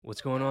What's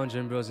going on,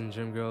 gym bros and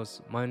gym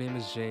girls? My name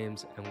is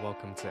James, and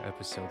welcome to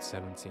episode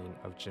 17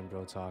 of Gym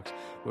Bro Talks,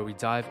 where we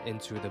dive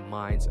into the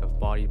minds of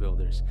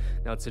bodybuilders.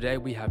 Now, today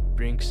we have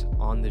Brinkz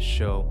on the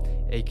show,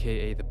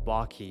 aka the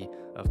Baki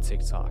of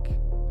TikTok.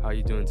 How are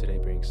you doing today,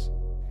 Brinkz?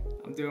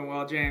 I'm doing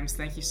well, James.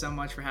 Thank you so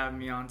much for having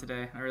me on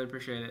today. I really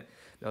appreciate it.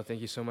 No,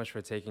 thank you so much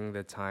for taking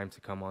the time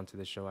to come onto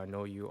the show. I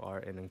know you are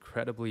an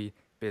incredibly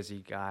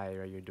busy guy,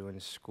 right? You're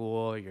doing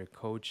school, you're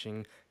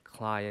coaching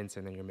clients,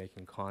 and then you're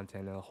making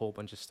content and a whole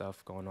bunch of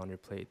stuff going on your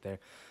plate there.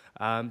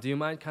 Do you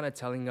mind kind of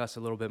telling us a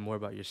little bit more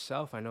about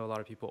yourself? I know a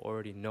lot of people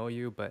already know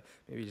you, but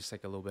maybe just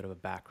like a little bit of a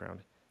background.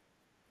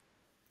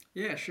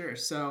 Yeah, sure.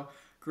 So,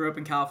 grew up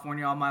in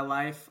California all my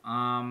life.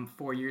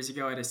 4 years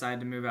ago, I decided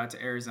to move out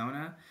to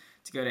Arizona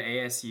to go to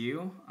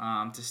ASU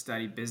to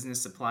study business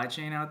supply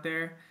chain out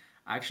there.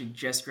 I actually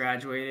just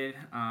graduated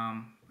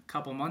a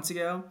couple months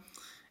ago.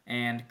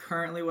 And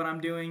currently, what I'm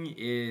doing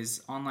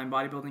is online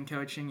bodybuilding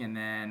coaching, and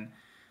then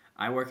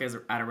I work at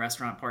a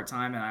restaurant part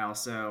time, and I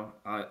also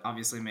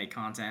obviously make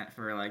content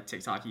for like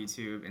TikTok,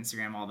 YouTube,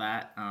 Instagram, all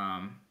that.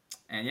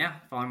 And yeah,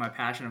 following my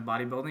passion of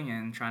bodybuilding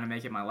and trying to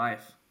make it my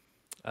life.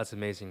 That's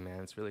amazing,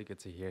 man. It's really good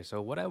to hear.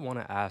 So what I want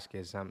to ask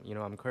is, I'm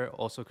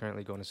also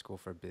currently going to school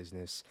for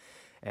business,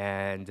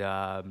 and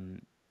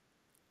I'm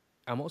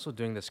also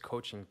doing this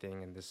coaching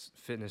thing and this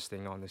fitness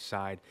thing on the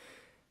side.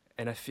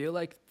 And I feel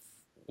like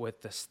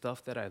with the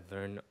stuff that I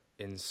learned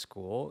in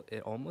school,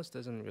 it almost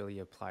doesn't really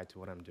apply to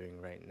what I'm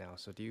doing right now.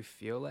 So do you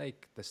feel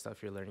like the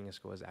stuff you're learning in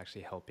school is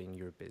actually helping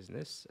your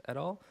business at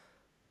all?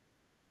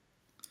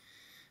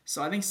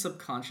 So I think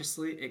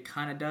subconsciously it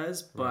kind of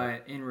does,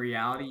 Right. but in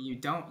reality, you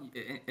don't.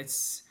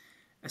 It's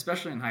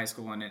especially in high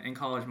school and in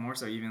college more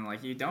so. Even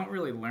like you don't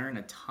really learn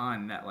a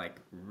ton that like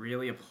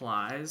really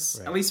applies.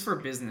 At Right. least for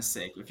business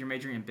sake, if you're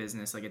majoring in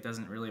business, like it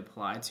doesn't really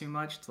apply too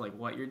much to like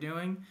what you're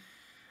doing.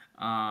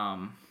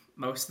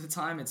 Most of the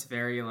time, it's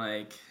very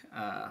like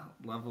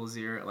level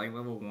zero, like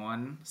level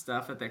one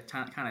stuff that they're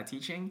kind of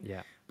teaching.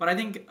 Yeah. But I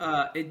think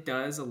it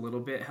does a little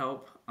bit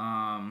help.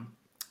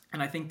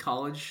 And I think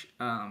college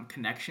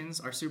connections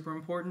are super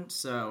important.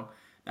 So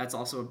that's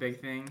also a big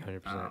thing.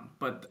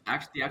 100%.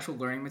 The actual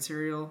learning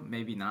material,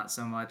 maybe not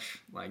so much,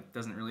 like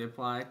doesn't really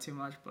apply too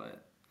much,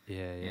 but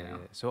Yeah, you yeah, know.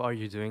 yeah. So are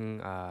you doing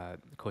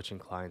coaching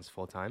clients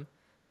full time?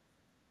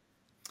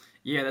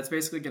 Yeah, that's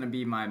basically going to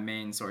be my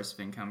main source of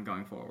income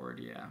going forward.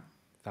 Yeah.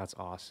 That's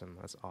awesome.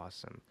 That's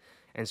awesome.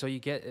 And so you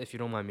get, if you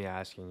don't mind me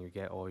asking, you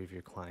get all of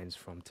your clients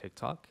from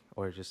TikTok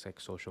or just like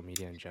social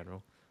media in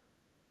general?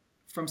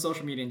 From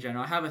social media in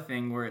general. I have a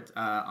thing where it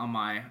on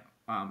my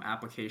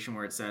application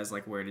where it says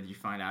like where did you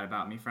find out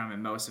about me from,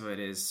 and most of it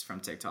is from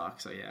TikTok.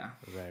 So yeah.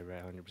 Right,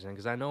 right, 100%.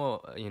 Because I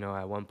know,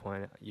 at one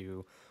point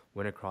you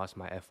went across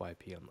my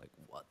FYP. I'm like,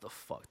 what the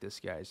fuck? This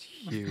guy's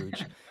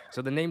huge.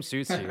 So the name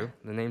suits you.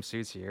 The name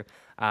suits you.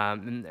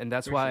 And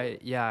that's Appreciate why,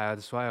 yeah,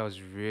 that's why I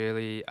was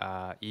really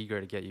eager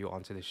to get you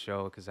onto the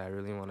show because I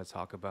really want to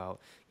talk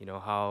about,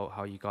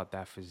 how you got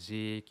that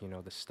physique,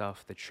 the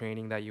stuff, the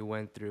training that you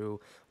went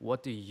through.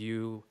 What do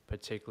you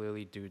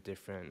particularly do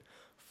different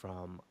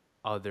from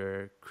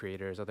other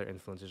creators, other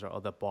influencers, or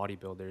other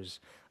bodybuilders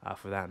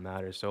for that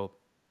matter? So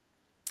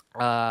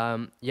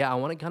yeah, I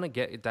want to kind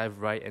of dive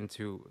right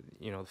into,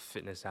 the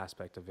fitness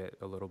aspect of it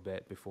a little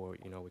bit before,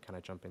 we kind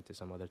of jump into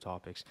some other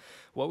topics.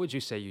 What would you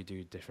say you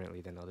do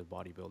differently than other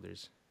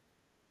bodybuilders?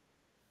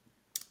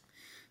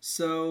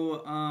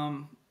 So,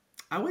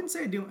 I wouldn't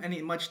say I do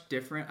any much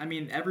different. I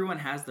mean, everyone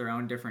has their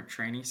own different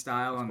training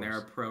style Of and their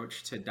course.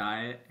 approach to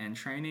diet and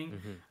training.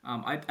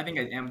 Mm-hmm. I think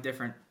I am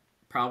different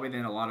probably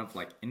than a lot of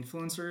like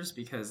influencers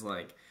because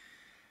like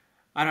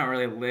I don't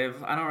really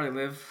live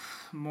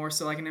more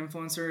so like an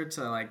influencer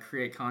to like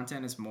create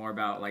content. It's more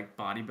about like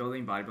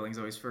bodybuilding. Bodybuilding is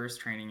always first.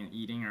 Training and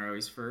eating are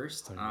always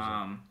first.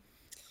 100%.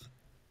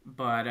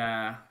 But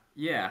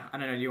yeah, I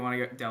don't know. Do you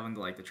want to delve into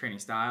like the training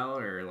style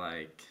or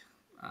like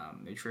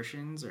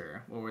nutritions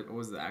or what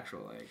was the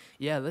actual like?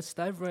 Yeah, let's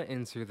dive right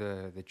into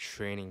the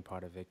training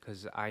part of it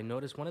because I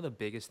noticed one of the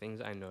biggest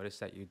things I noticed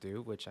that you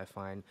do, which I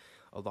find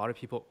a lot of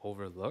people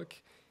overlook,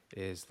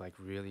 is like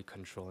really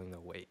controlling the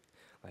weight.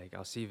 Like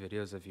I'll see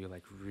videos of you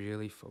like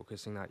really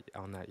focusing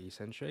on that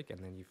eccentric,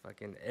 and then you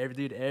fucking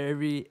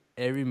every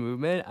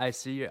movement, I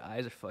see your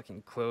eyes are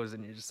fucking closed,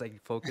 and you're just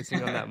like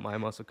focusing on that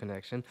mind muscle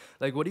connection.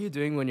 Like, what are you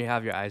doing when you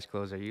have your eyes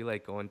closed? Are you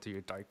like going to your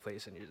dark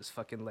place and you're just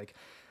fucking like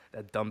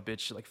that dumb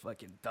bitch like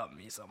fucking dump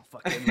me, so I'm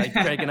fucking like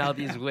cranking out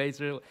these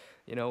weights, or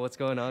what's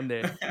going on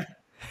there?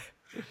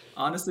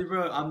 Honestly,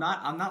 bro, I'm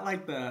not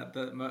like a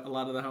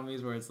lot of the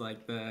homies where it's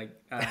like the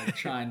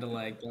trying to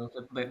like go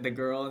for the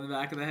girl in the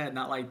back of the head.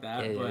 Not like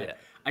Yeah, that, yeah, but yeah.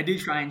 I do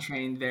try and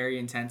train very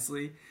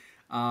intensely.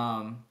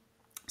 Um,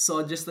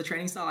 so just the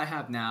training style I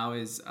have now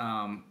is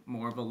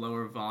more of a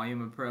lower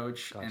volume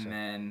approach, and Gotcha.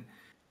 then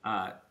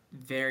uh,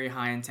 very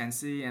high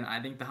intensity. And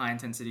I think the high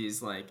intensity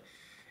is like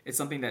it's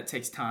something that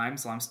takes time.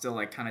 So I'm still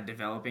like kind of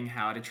developing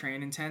how to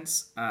train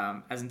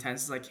as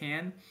intense as I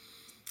can.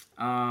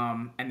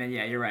 And then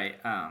yeah, you're right.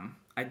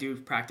 I do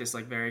practice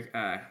like very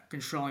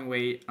controlling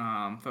weight,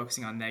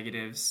 focusing on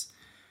negatives,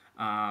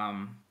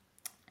 um,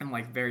 and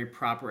like very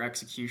proper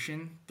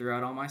execution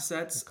throughout all my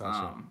sets.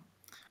 Gotcha.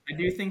 I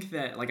do think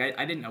that like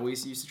I didn't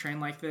always used to train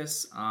like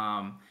this.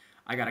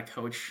 I got a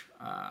coach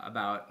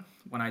about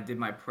when I did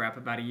my prep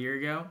about a year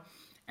ago,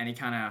 and he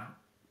kind of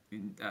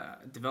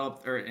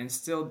developed or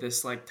instilled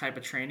this like type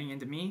of training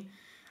into me.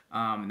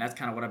 And that's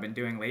kind of what I've been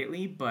doing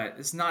lately, but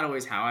it's not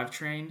always how I've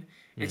trained.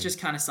 It's Mm. just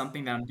kind of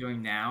something that I'm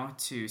doing now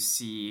to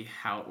see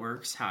how it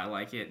works, how I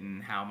like it,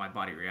 and how my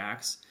body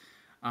reacts.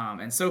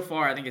 And so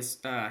far, I think it's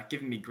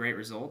given me great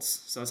results.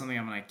 So it's something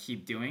I'm going to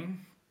keep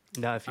doing.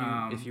 Now,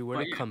 if you were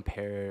But to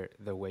compare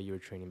the way you were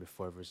training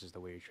before versus the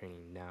way you're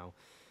training now,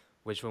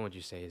 which one would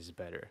you say is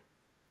better?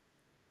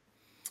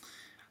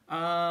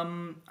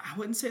 I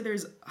wouldn't say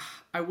there's.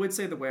 I would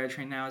say the way I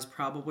train now is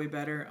probably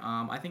better.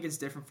 I think it's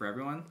different for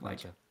everyone. Like,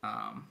 Gotcha.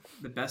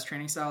 the best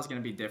training style is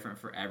going to be different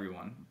for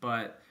everyone.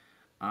 But,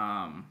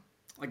 um,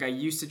 like I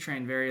used to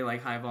train very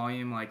like high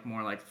volume, like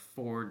more like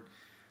four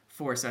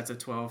sets of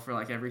 12 for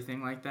like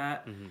everything like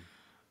that. Hmm.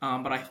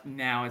 But I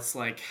now it's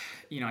like,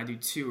 I do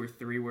two or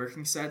three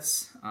working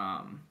sets.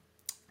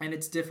 And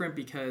it's different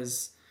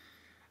because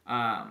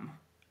um,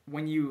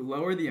 when you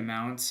lower the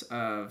amount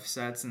of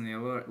sets and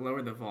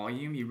lower the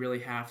volume, you really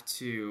have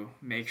to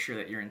make sure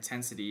that your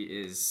intensity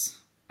is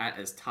at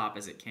as top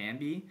as it can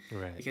be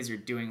Right. because you're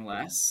doing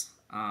less.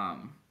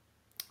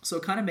 So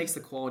it kind of makes the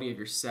quality of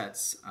your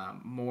sets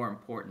more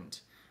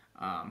important.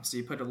 So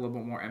you put a little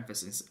bit more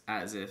emphasis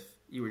as if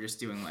you were just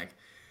doing like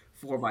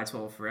 4 by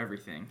 12 for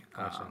everything.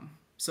 Gotcha.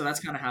 So that's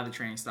kind of how the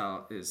training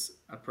style is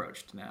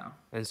approached now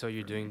And so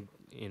you're for me. doing,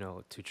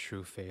 to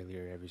true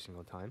failure every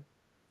single time?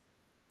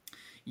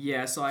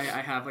 Yeah, so I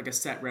have like a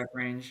set rep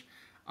range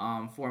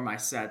for my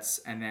sets,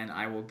 and then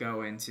I will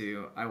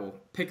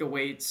pick a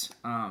weight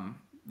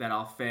that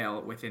I'll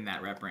fail within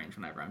that rep range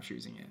whenever I'm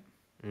choosing it.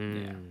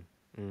 Yeah. Mm.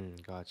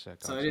 Mm. Gotcha.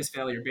 So it Gotcha. is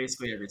failure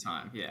basically every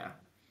time. Yeah.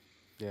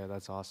 Yeah,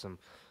 that's awesome.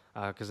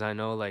 Because I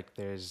know like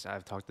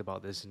I've talked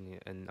about this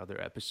in other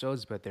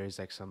episodes, but there's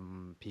like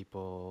some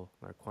people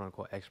or quote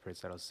unquote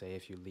experts that'll say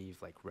if you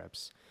leave like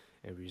reps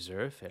in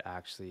reserve, it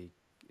actually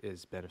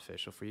is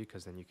beneficial for you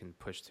because then you can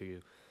push to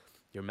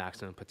your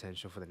maximum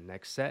potential for the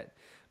next set.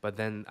 But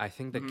then I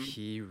think the Hmm.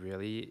 key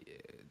really,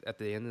 at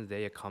the end of the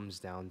day, it comes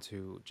down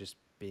to just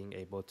being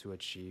able to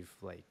achieve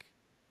like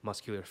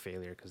muscular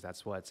failure because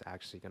that's what's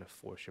actually going to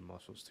force your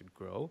muscles to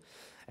grow.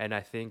 And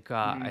I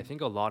Hmm.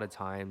 think a lot of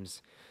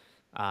times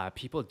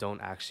people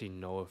don't actually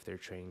know if they're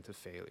training to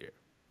failure,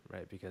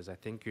 right? Because I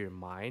think your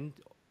mind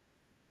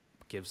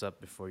gives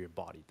up before your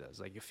body does.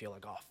 Like you feel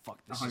like, oh fuck,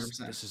 this is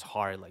 100%. this is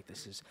hard. Like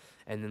this is,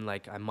 and then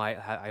like I might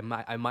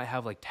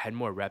have like 10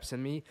 more reps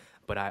in me,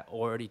 but I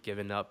already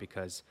given up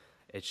because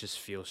it just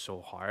feels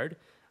so hard.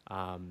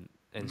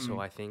 And so Hmm.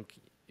 I think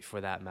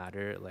for that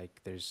matter,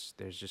 like there's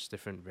just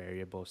different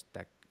variables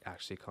that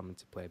actually come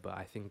into play. But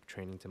I think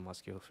training to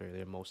muscular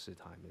failure most of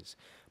the time is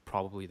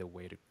probably the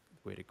way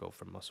to go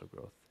for muscle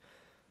growth.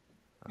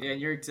 Yeah,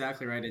 you're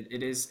exactly right.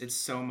 It's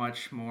so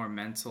much more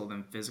mental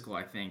than physical,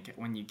 I think,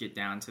 when you get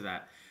down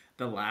to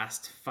the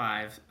last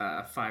five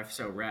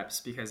so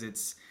reps because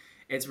it's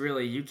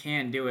really you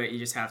can do it. You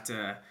just have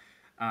to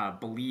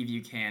believe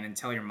you can and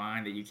tell your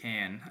mind that you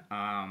can.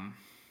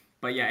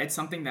 But yeah, it's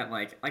something that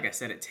like I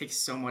said, it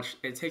takes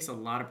a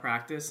lot of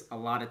practice, a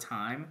lot of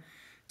time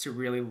to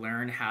really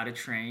learn how to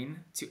train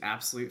to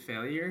absolute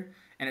failure.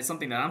 And it's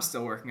something that I'm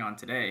still working on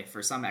today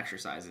for some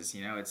exercises.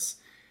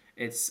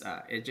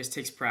 It just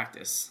takes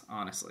practice,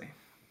 honestly.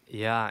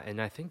 Yeah, and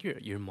I think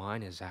your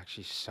mind is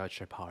actually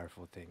such a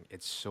powerful thing.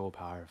 It's so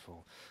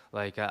powerful.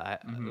 Like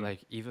Hmm.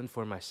 like even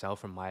for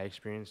myself, from my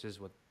experiences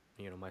with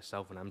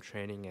myself when I'm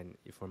training, and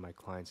for my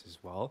clients as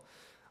well.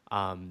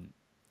 Um,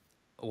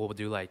 we'll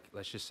do like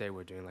let's just say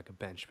we're doing like a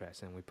bench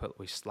press, and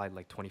we slide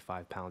like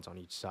 25 pounds on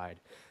each side,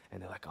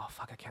 and they're like, oh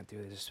fuck, I can't do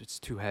this. It's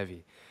too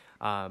heavy.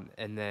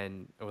 And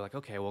then we're like,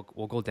 okay, we'll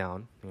go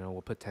down.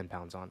 We'll put 10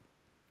 pounds on.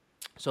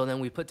 So then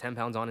we put 10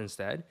 pounds on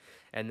instead,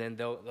 and then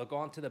they'll go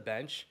onto the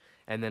bench,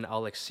 and then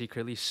I'll like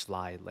secretly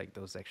slide like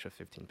those extra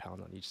 15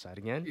 pounds on each side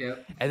again,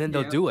 Yep. and then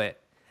they'll Yep. do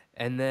it,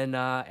 and then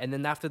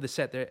after the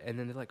set, they're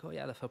like, oh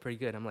yeah, that felt pretty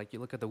good. I'm like, you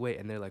look at the weight,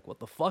 and they're like, what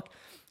the fuck,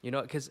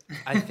 because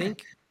I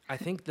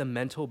think the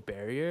mental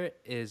barrier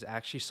is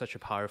actually such a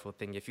powerful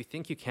thing. If you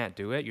think you can't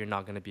do it, you're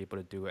not gonna be able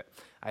to do it.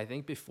 I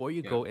think before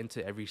you Yep. go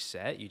into every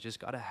set, you just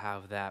gotta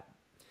have that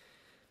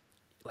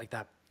like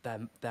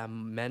that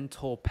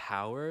mental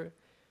power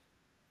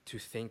to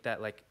think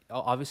that like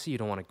obviously you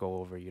don't want to go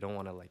over, you don't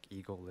want to like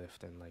ego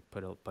lift and like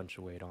put a bunch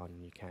of weight on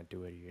and you can't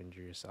do it, you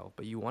injure yourself,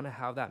 but you want to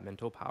have that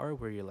mental power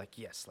where you're like,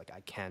 yes, like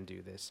I can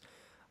do this,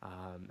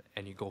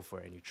 and you go for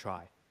it and you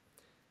try.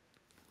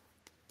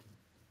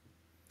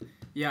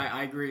 Yeah,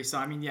 I agree. So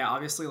I mean, yeah,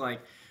 obviously,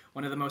 like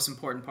one of the most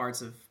important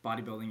parts of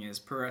bodybuilding is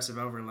progressive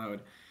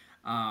overload.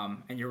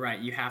 And you're right.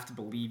 You have to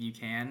believe you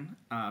can.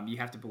 You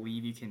have to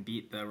believe you can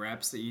beat the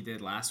reps that you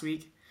did last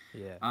week.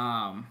 Yeah.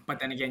 But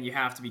then again, you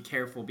have to be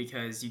careful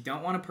because you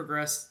don't want to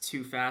progress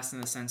too fast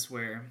in the sense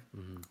where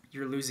Hmm.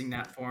 you're losing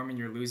that form and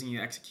you're losing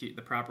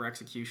the proper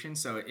execution.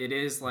 So it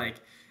is Right.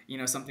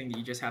 like something that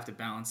you just have to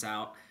balance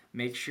out.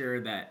 Make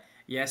sure that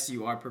yes,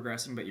 you are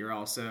progressing, but you're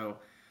also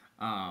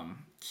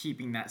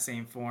keeping that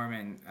same form,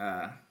 and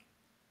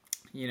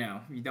you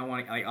don't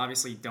want to, like,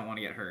 obviously you don't want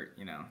to get hurt.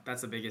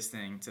 That's the biggest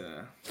thing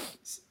to.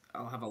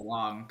 I'll have a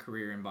long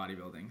career in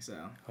bodybuilding,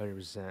 so.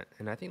 100%.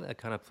 And I think that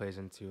kind of plays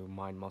into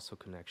mind muscle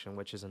connection,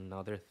 which is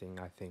another thing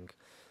I think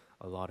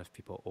a lot of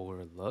people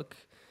overlook.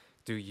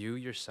 Do you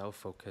yourself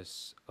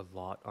focus a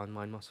lot on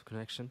mind muscle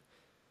connection?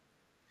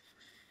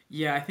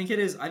 Yeah, I think it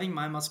is. I think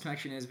mind muscle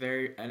connection is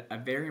a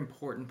very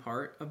important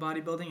part of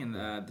bodybuilding and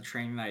Yeah. the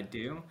training that I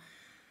do.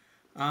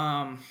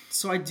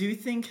 So I do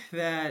think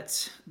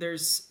that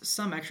there's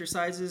some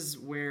exercises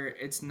where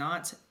it's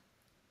not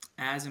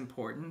as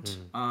important.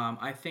 Mm.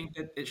 I think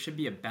that it should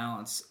be a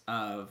balance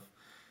of,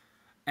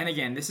 and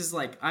again, this is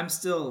like I'm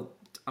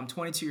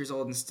 22 years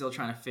old and still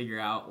trying to figure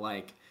out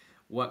like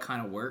what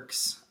kind of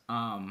works.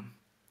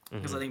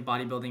 Because I Mm-hmm. think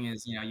bodybuilding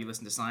is, you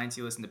listen to science,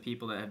 you listen to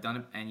people that have done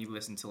it, and you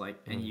listen to like,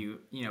 and Mm. you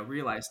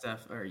realize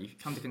stuff, or you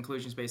come to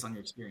conclusions based on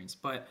your experience.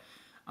 But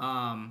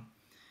um,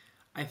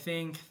 I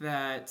think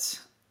that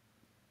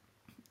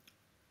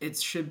it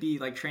should be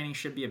like training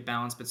should be a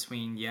balance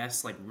between,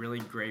 yes, like really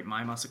great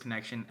mind muscle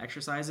connection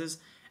exercises,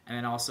 and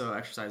then also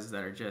exercises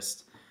that are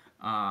just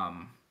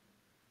um,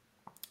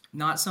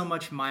 not so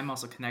much mind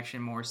muscle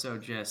connection, more so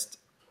just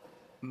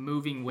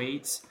moving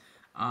weights,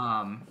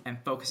 and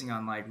focusing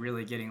on like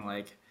really getting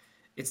like,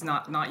 it's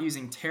not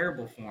using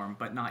terrible form,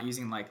 but not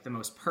using like the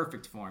most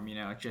perfect form.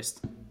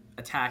 Just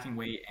attacking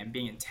weight and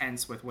being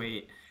intense with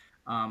weight.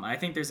 I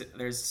think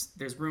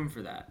there's room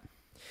for that.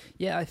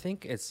 Yeah, I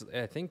think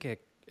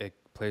it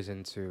plays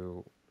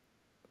into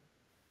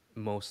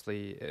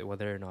mostly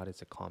whether or not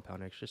it's a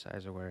compound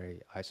exercise or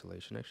a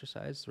isolation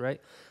exercise, right?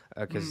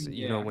 Because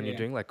Yeah, when you're yeah.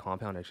 doing like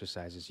compound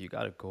exercises, you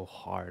got to go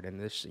hard, and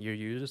this you're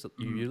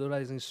Mhm.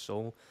 utilizing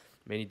so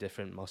many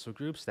different muscle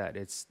groups that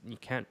it's you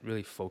can't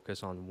really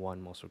focus on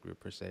one muscle group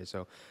per se.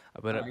 So,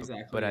 but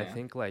Exactly. I Yeah.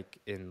 think like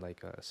in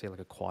like a, say like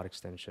a quad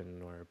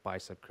extension or a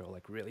bicep curl,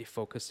 like really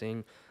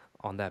focusing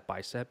on that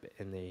bicep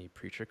in the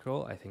preacher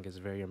curl, I think is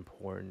very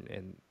important,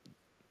 and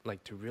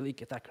like to really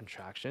get that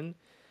contraction.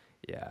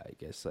 Yeah,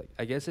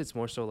 I guess it's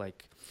more so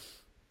like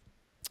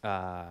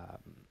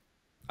um,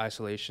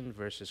 isolation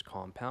versus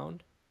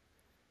compound,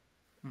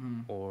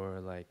 hmm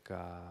or like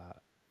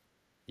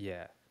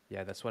yeah,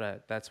 yeah. That's what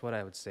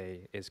I would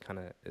say is kind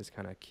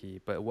of key.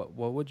 But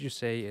what would you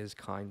say is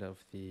kind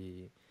of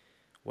the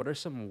what are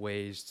some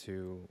ways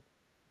to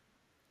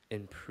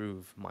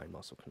improve mind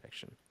muscle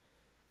connection?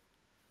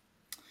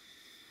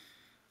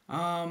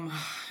 Um,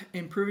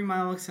 Improving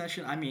my own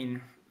session. I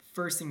mean,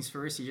 first things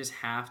first, you just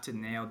have to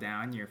nail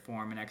down your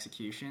form and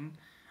execution.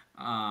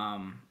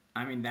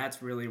 I mean,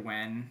 that's really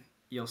when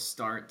you'll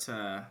start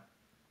to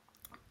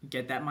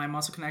get that mind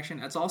muscle connection.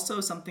 It's also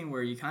something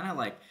where you kind of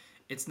like,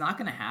 it's not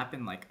going to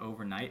happen like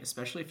overnight,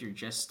 especially if you're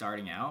just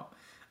starting out.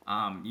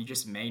 You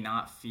just may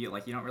not feel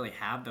like you don't really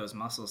have those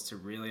muscles to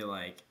really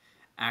like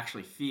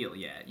actually feel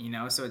yet.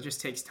 So it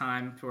just takes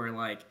time for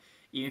like,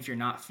 even if you're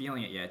not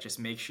feeling it yet, just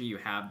make sure you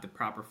have the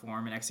proper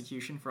form and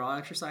execution for all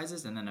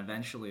exercises, and then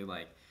eventually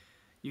like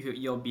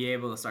you'll be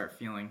able to start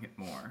feeling it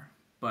more.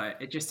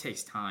 But it just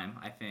takes time,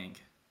 I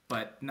think.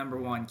 But number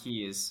one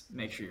key is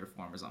make sure your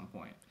form is on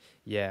point.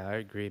 Yeah, I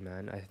agree,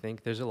 man. I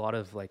think there's a lot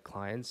of like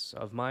clients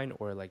of mine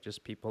or like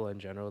just people in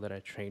general that I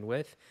train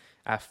with.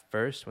 At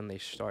first, when they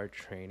start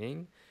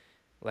training,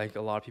 like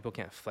a lot of people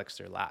can't flex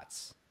their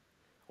lats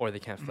or they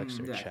can't flex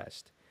their Exactly.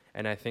 chest.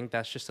 And I think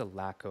that's just a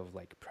lack of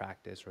like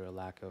practice or a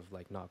lack of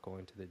like not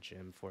going to the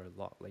gym for a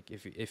lot. Like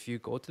if you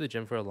go to the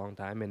gym for a long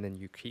time and then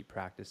you keep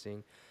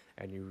practicing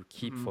and you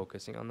keep hmm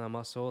focusing on that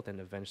muscle, then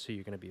eventually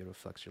you're gonna be able to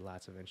flex your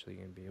lats. Eventually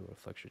you're gonna be able to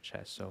flex your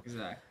chest. So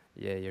Exactly.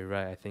 yeah, you're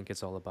right. I think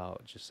it's all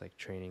about just like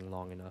training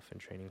long enough and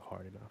training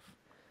hard enough.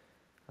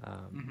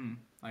 Um,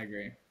 I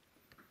agree.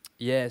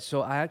 yeah.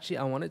 So I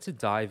wanted to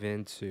dive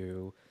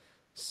into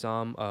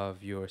some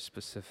of your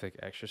specific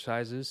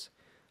exercises.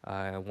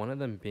 One of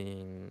them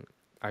being,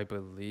 I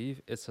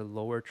believe it's a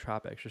lower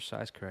trap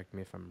exercise. Correct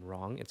me if I'm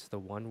wrong. It's the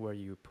one where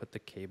you put the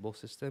cable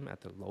system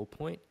at the low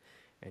point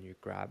and you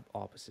grab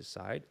opposite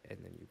side and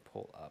then you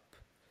pull up,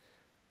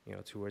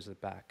 towards the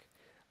back.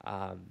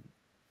 Um,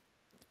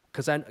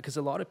 because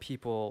a lot of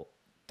people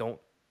don't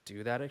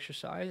do that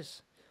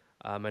exercise,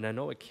 and I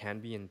know it can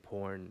be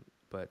important.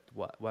 But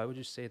why would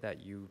you say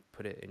that you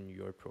put it in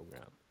your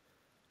program?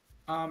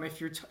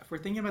 If we're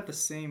thinking about the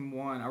same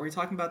one, are we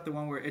talking about the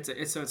one where it's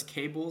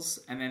cables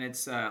and then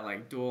it's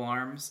like dual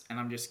arms, and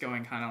I'm just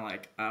going kind of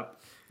like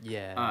up?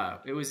 Yeah,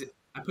 It was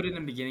I put it in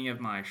the beginning of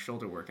my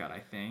shoulder workout, I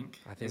think.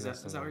 I think Is that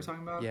that's the is that what you're one.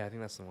 talking about? Yeah, I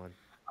think that's the one.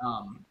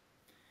 Um,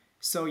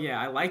 so yeah,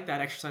 I like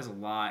that exercise a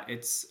lot.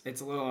 It's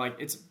a little like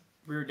it's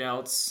rear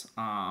delts,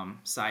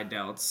 side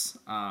delts,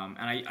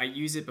 and I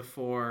use it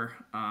before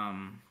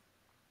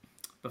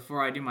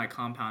I do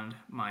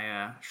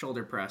my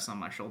shoulder press on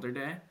my shoulder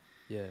day.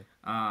 Yeah,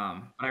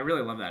 But I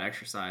really love that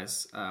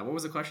exercise. What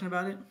was the question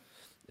about it?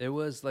 it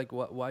was like,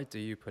 what? Why do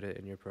you put it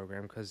in your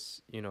program?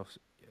 Because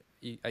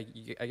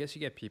I guess you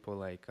get people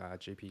like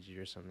JPG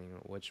or something,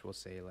 which will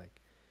say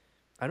like,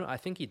 I don't. I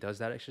think he does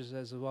that exercise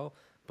as well,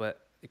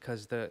 but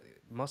because the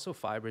muscle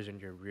fibers in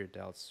your rear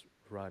delts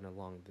run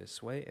along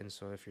this way, and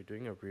so if you're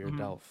doing a rear Hmm.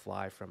 delt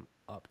fly from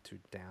up to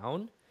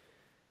down,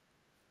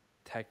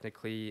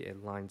 technically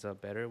it lines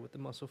up better with the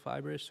muscle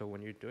fibers. So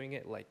when you're doing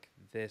it like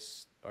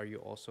this, are you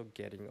also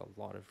getting a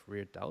lot of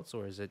rear delts,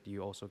 or is it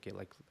you also get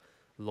like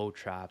low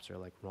traps or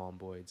like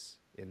rhomboids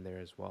in there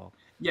as well?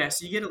 Yeah,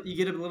 so you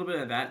get a little bit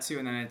of that too,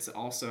 and then it's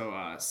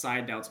also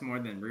side delts more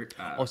than Oh,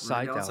 rear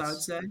side delts, I would delts.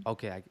 say.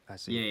 Okay, I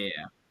Yeah, see. yeah,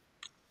 yeah.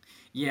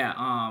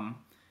 Yeah,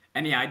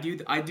 and yeah, I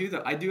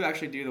do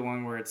actually do the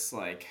one where it's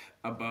like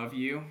above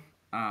you,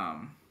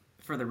 um,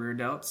 for the rear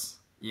delts.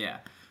 Yeah,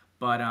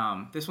 but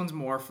this one's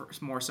more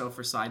so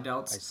for side I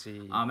delts.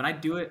 see.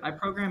 And I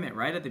program it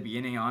right at the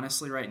beginning,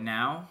 honestly, right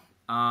now,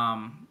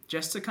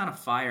 just to kind of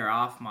fire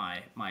off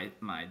my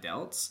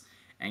delts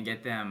and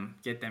get them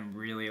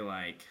really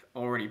like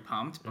already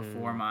pumped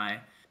before Mm,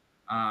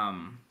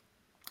 um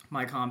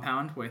my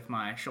compound with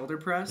my shoulder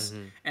press.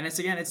 mm-hmm. And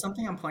it's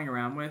something I'm playing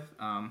around with,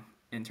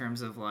 in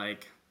terms of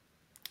like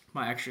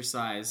my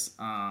exercise,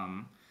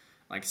 like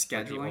Like the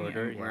scheduling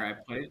order, and where yeah. I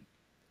put it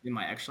in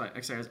my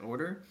exercise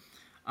order.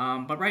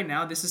 But right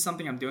now, this is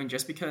something I'm doing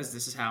just because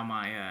this is how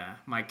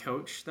my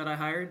coach that I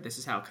hired. This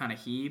is how kind of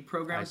he I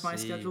programs my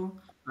see. schedule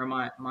or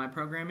my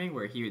programming,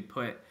 where he would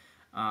put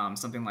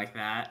something like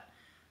that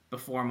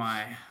before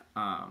my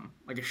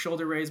like a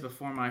shoulder raise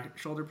before my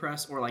shoulder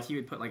press, or like he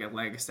would put like a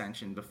leg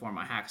extension before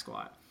my hack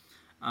squat.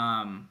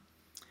 Um,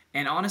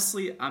 and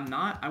honestly,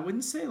 I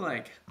wouldn't say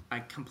like I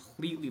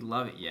completely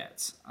love it yet.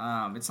 It's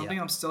Yeah. something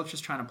I'm still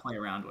just trying to play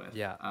around with.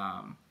 Yeah.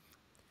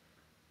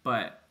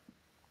 But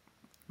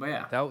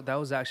yeah. That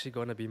was actually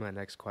going to be my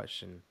next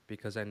question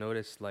because I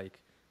noticed like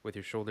with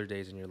your shoulder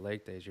days and your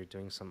leg days, you're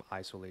doing some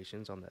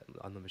isolations on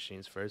the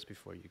machines first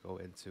before you go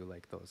into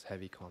like those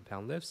heavy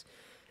compound lifts.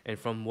 And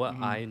from what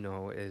Hmm. I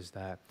know is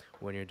that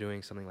when you're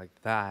doing something like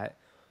that,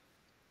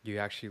 you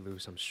actually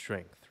lose some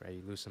strength, right?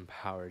 You lose some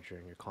power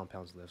during your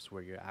compounds lifts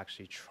where you're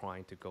actually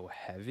trying to go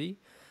heavy,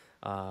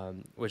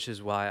 which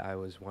is why I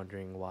was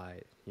wondering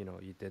why,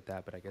 you did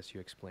that, but I guess you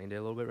explained it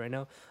a little bit right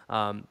now.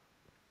 Um,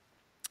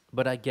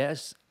 but I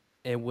guess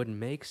it would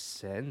make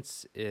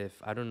sense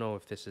if I don't know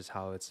if this is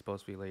how it's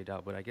supposed to be laid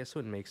out, but I guess it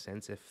would make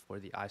sense if for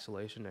the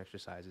isolation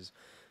exercises,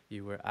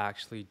 you were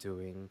actually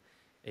doing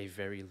a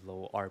very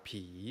low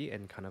RPE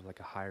and kind of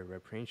like a higher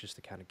rep range just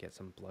to kind of get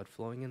some blood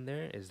flowing in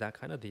there. Is that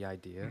kind of the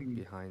idea Hmm.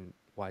 behind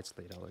why it's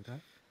laid out like that?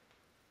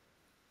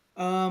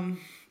 Um,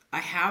 I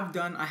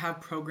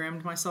have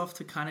programmed myself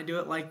to kind of do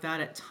it like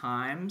that at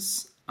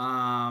times.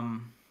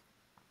 And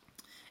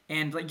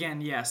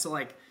again, yeah, so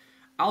like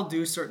I'll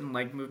do certain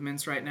leg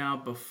movements right now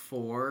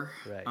before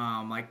Right.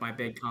 like my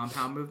big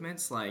compound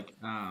movements, like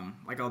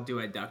I'll do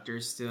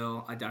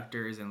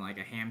adductors and like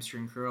a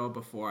hamstring curl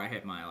before I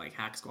hit my like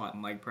hack squat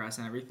and leg press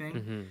and everything.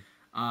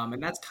 Mm-hmm.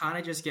 And that's kind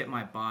of just get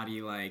my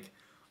body like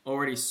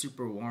already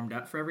super warmed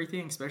up for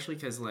everything, especially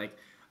cuz like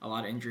a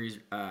lot of injuries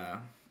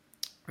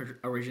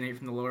originate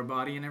from the lower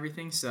body and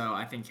everything. So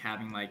I think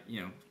having like,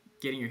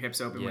 getting your hips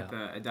open with Yeah,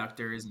 the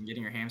adductors and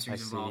getting your I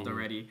hamstrings involved see.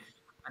 already,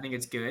 I think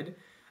it's good.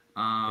 Makes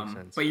But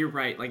sense. you're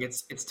right. Like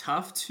it's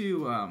tough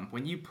to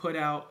when you put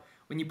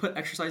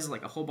exercises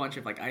like a whole bunch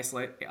of like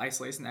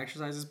isolation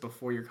exercises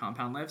before your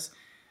compound lifts,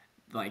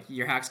 like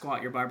your hack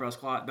squat, your barbell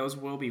squat, those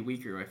will be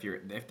weaker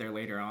if they're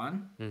later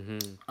on.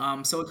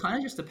 Mm-hmm. So it kind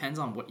of just depends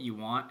on what you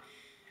want,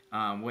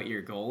 what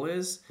your goal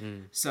is.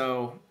 Mm.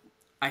 So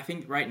I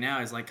think right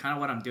now is like kind of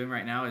what I'm doing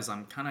right now is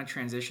I'm kind of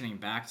transitioning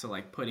back to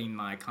like putting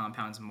my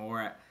compounds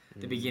more at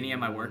the beginning of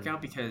my Mm.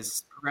 workout,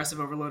 because progressive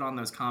overload on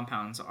those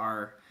compounds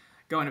are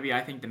going to be,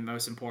 I think, the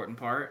most important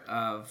part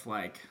of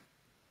like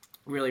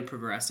really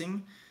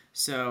progressing.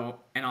 So,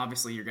 and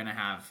obviously you're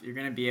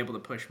gonna be able to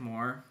push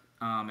more,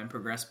 and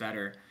progress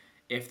better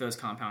if those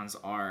compounds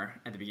are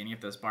at the beginning,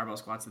 if those barbell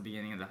squats at the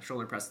beginning, and the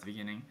shoulder press at the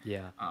beginning,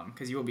 Yeah.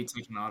 because you will be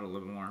taking out a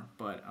little bit more.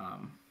 But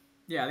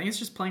yeah, I think it's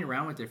just playing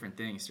around with different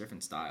things,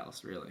 different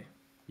styles, really.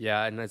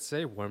 Yeah, and I'd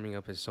say warming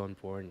up is so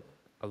important.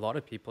 A lot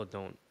of people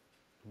don't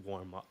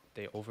warm up.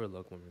 They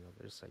overlook warming up.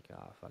 They're just like,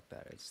 ah, fuck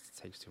that. It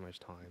takes too much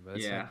time. But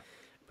it's like, Yeah,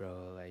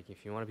 bro, like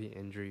if you want to be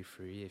injury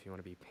free, if you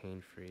want to be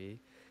pain free,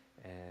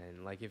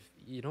 and like if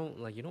you don't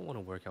want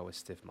to work out with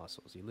stiff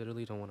muscles. You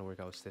literally don't want to work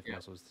out with stiff yeah,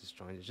 muscles,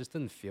 disjointed. It just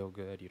doesn't feel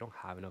good. You don't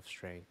have enough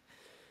strength.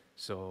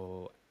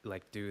 So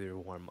like do your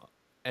warm up.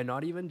 And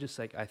not even just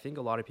like I think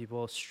a lot of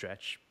people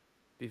stretch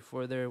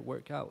before their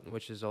workout,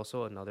 which is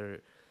also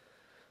another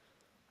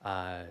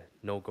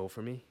no go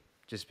for me,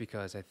 just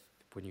because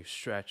when you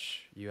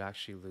stretch, you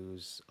actually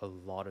lose a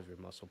lot of your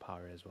muscle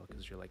power as well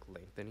because you're like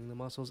lengthening the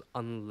muscles,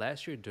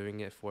 unless you're doing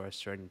it for a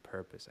certain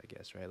purpose, I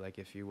guess, right? Like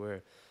if you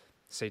were,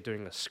 say,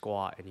 doing a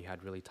squat and you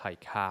had really tight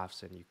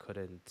calves and you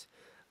couldn't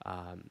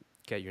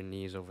get your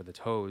knees over the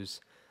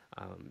toes,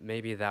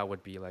 maybe that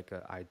would be like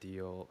an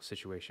ideal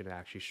situation to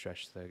actually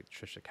stretch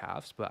the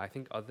calves. But I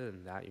think other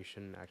than that, you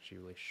shouldn't actually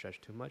really stretch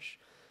too much.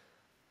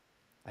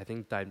 I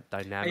think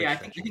dynamic yeah. I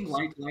stretching think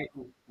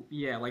is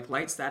yeah, like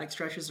light static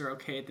stretches are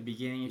okay at the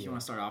beginning if you yeah.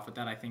 want to start off with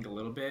that. I think a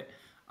little bit.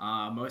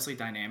 Mostly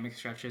dynamic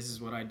stretches is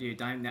what I do.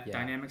 Yeah.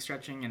 Dynamic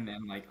stretching, and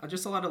then like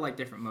just a lot of like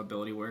different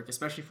mobility work,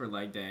 especially for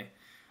leg day.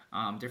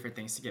 Different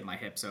things to get my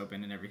hips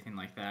open and everything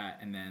like that,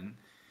 and then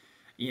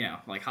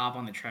like hop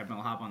on the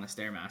treadmill, hop on the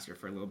stairmaster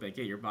for a little bit,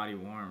 get your body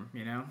warm.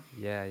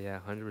 Yeah, yeah,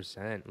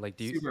 100%. Like,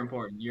 Super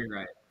important. You're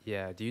right.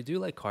 do you do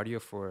like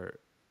cardio for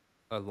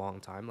a long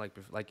time? Like,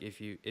 like if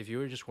you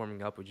were just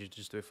warming up, would you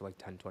just do it for like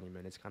 10, 20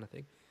 minutes kind of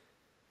thing?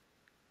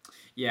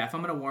 Yeah, if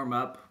I'm gonna warm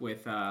up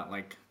with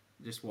like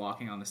just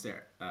walking on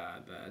the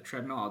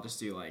treadmill, I'll just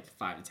do like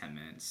 5 to 10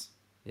 minutes.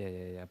 Yeah,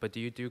 yeah, yeah. But do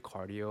you do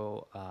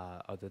cardio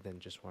other than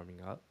just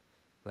warming up,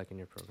 like in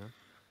your program?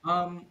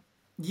 Um,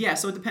 yeah,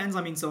 so it depends.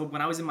 I mean, so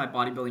when I was in my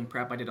bodybuilding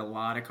prep, I did a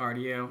lot of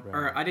cardio,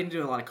 or Right, I didn't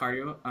do a lot of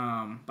cardio,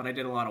 but I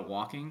did a lot of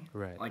walking,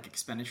 right. like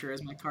expenditure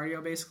as my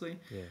cardio, basically.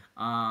 Yeah.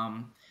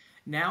 Um,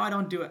 Now I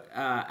don't do it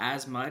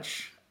as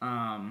much.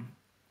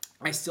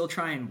 I still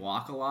try and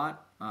walk a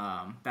lot.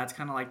 That's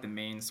kind of like the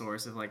main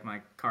source of like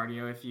my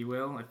cardio, if you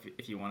will,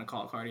 if you want to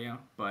call it cardio.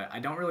 But I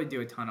don't really do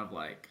a ton of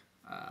like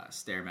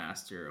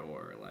stairmaster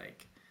or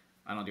like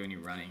I don't do any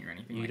running or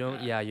anything You like don't,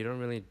 that. yeah, you don't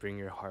really bring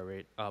your heart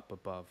rate up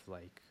above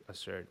like a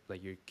certain,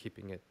 like you're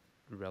keeping it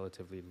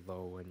relatively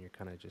low and you're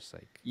kind of just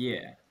like,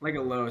 Yeah, like a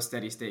low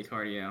steady state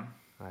cardio.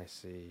 I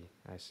see,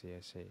 I see,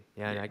 I see.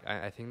 Yeah, and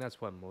Yeah. I think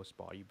that's what most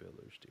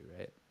bodybuilders do,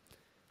 right?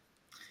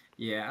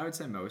 Yeah, I would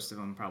say most of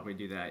them probably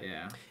do that.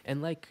 Yeah.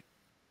 And like,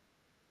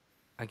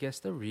 I guess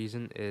the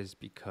reason is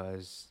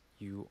because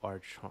you are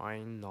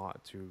trying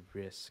not to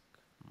risk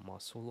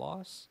muscle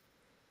loss.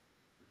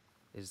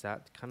 Is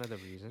that kind of the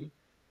reason?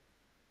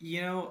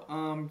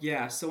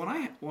 Yeah. So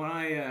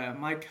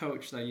my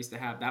coach that I used to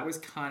have, that was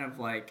kind of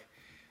like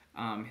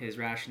his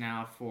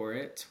rationale for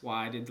it.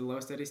 Why I did the low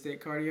steady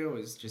state cardio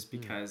was just Hmm.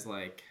 because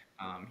like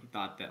he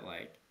thought that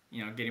like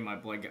getting my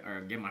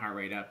or getting my heart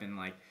rate up and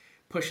like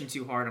pushing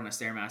too hard on a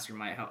stairmaster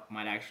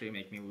might actually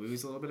make me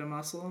lose a little bit of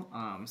muscle.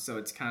 So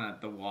it's kind of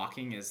the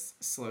walking is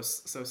slow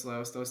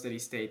steady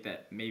state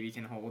that maybe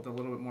can hold a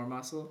little bit more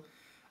muscle.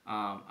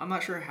 I'm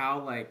not sure how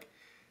like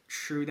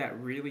true that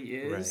really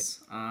Right. is.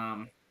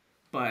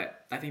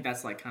 But I think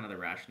that's like kind of the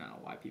rationale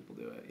why people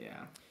do it.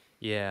 Yeah.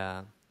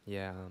 Yeah,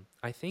 yeah.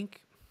 I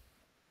think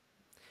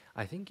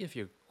I think if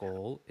your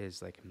goal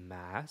is like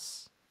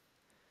mass,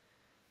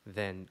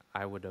 then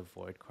I would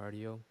avoid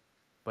cardio.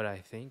 But I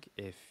think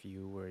if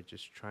you were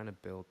just trying to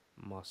build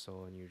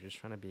muscle and you're just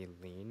trying to be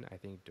lean, I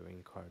think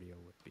doing cardio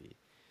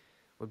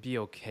would be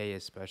okay,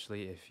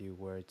 especially if you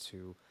were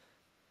to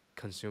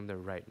consume the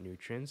right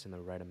nutrients and the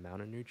right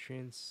amount of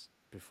nutrients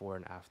before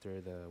and after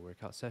the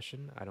workout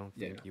session. I don't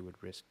think Yeah. you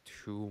would risk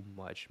too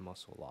much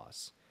muscle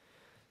loss.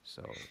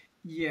 So,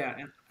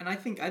 Yeah, and I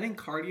think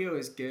cardio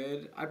is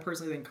good. I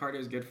personally think cardio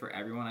is good for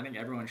everyone. I think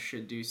everyone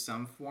should do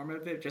some form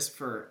of it just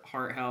for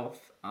heart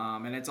health.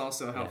 And it's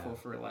also yeah. helpful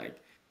for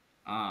like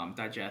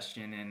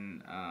digestion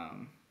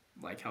and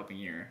like helping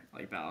your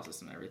like bowel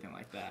system and everything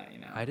like that.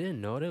 I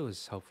didn't know that it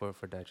was helpful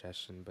for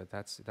digestion, but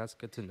that's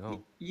good to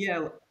know.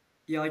 Yeah,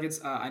 yeah. Like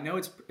it's I know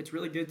it's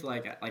really good to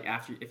like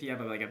after if you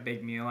have like a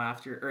big meal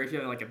after or if you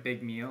have like a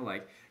big meal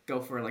like go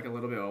for like a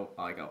little bit of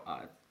like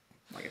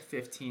a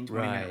 15-20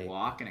 minute Right.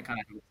 walk and it kind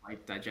of helps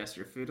like digest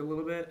your food a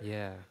little bit.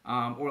 Yeah.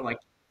 Or like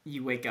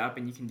you wake up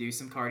and you can do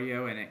some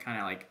cardio and it kind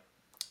of like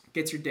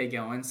gets your day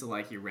going so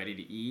like you're ready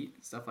to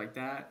eat stuff like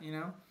that.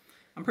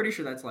 I'm pretty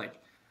sure that's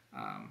like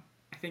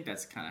I think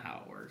that's kind of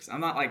how it works. I'm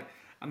not like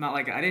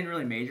I didn't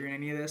really major in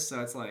any of this,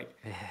 so it's like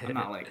I'm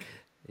not like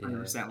Yeah.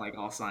 100% like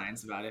all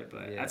science about it,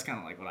 but Yeah. that's kind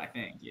of like what I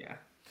think. Yeah.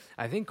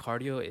 I think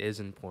cardio is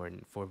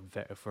important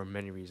for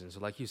many reasons. So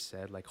like you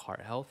said, like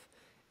heart health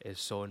is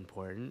so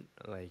important.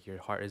 Like your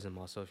heart is a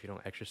muscle. If you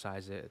don't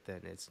exercise it,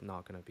 then it's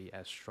not going to be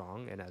as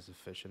strong and as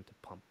efficient to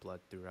pump blood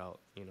throughout,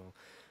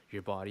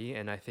 your body.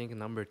 And I think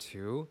number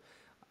two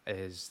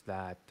is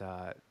that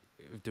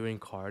doing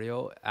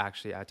cardio,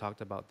 actually, I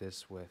talked about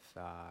this with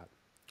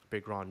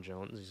Big Ron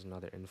Jones. He's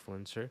another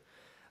influencer.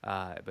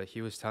 But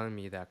he was telling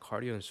me that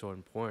cardio is so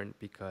important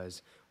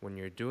because when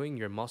you're doing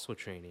your muscle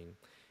training,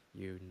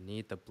 you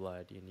need the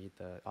blood, you need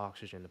the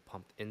oxygen to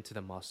pump into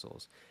the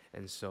muscles.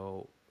 And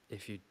so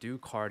if you do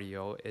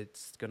cardio,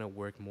 it's going to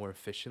work more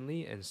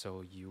efficiently. And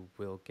so you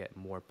will get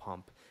more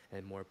pump,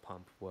 and more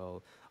pump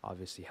will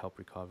obviously help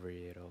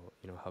recovery. It'll,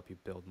 help you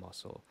build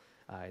muscle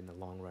in the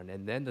long run.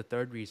 And then the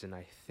third reason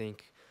I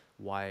think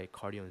why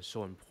cardio is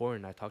so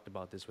important, I talked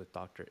about this with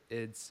Dr.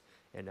 Ids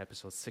in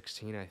episode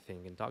 16, I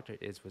think. And Dr.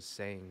 Ids was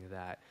saying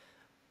that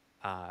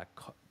uh,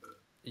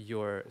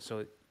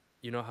 so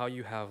you know how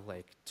you have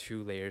like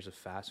two layers of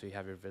fat, so you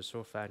have your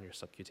visceral fat and your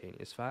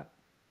subcutaneous fat.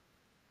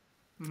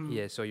 Hmm.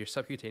 Yeah, so your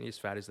subcutaneous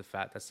fat is the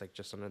fat that's like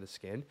just under the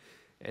skin,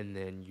 and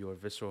then your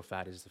visceral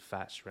fat is the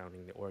fat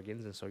surrounding the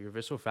organs. And so your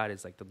visceral fat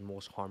is like the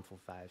most harmful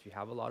fat. If you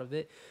have a lot of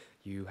it,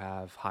 you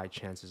have high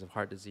chances of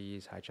heart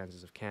disease, high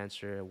chances of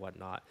cancer,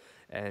 whatnot.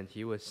 And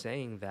he was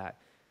saying that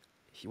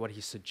what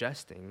he's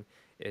suggesting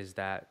is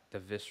that the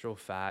visceral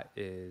fat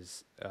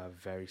is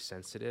very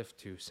sensitive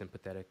to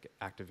sympathetic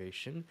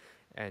activation,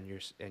 and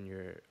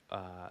your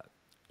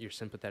your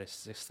sympathetic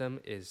system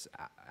is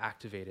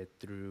activated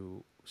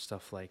through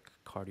stuff like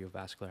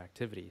cardiovascular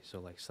activity. So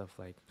like stuff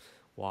like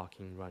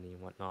walking, running,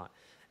 and whatnot.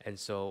 And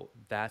so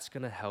that's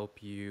gonna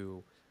help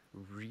you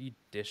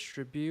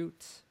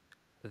redistribute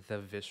the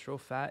visceral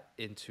fat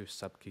into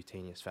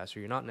subcutaneous fat. So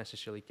you're not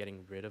necessarily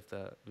getting rid of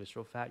the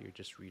visceral fat, you're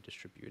just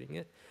redistributing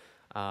it.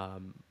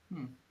 Um,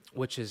 Hmm.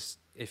 which is,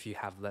 if you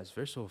have less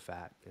visceral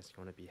fat, it's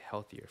going to be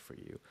healthier for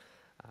you.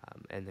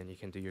 And then you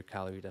can do your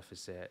calorie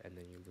deficit, and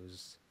then you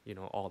lose,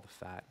 all the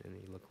fat, and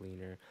you look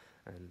leaner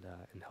and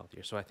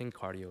healthier. So I think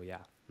cardio, yeah,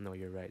 no,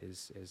 you're right,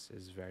 is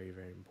very,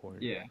 very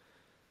important. Yeah.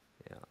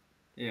 Yeah,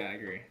 Yeah, I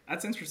agree.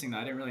 That's interesting though.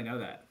 I didn't really know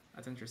that.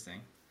 That's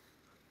interesting.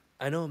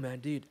 I know, man,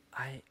 dude.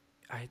 I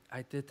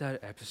did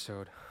that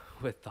episode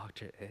with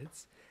Dr.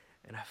 Itz,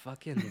 and I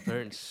fucking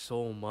learned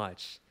so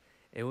much.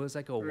 It was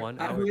like a one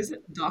Who hour. is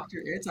it? Dr.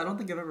 Itz? I don't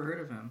think I've ever heard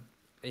of him.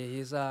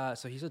 He's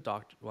a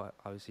doctor. Well,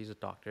 obviously he's a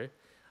doctor.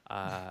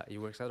 He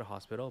works at a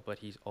hospital, but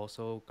he's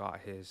also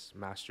got his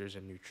master's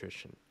in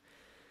nutrition.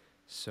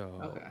 So,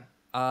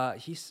 Okay.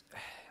 he's,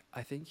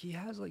 I think he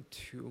has like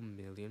 2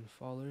 million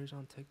followers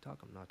on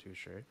TikTok. I'm not too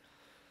sure,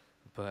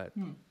 but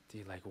Hmm.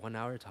 dude, like 1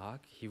 hour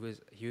talk, he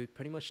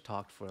pretty much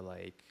talked for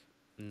like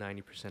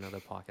 90% of the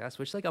podcast,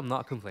 which like I'm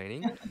not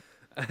complaining,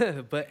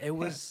 but it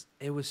was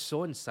so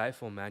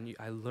insightful, man.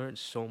 I learned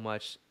so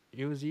much.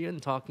 He was even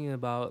talking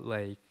about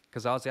like,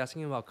 because I was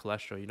asking him about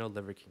cholesterol,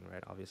 Liver King,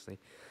 right? Obviously,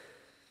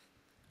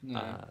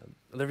 Yeah.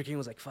 Liver King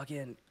was like,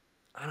 "Fucking,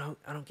 I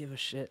don't give a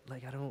shit.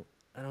 Like, I don't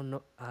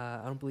know,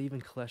 I don't believe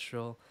in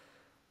cholesterol.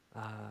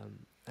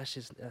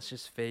 That's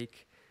just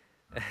fake."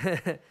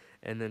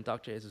 And then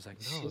Dr. Ace was like,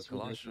 It's "No, just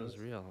cholesterol is ridiculous.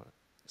 real."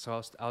 So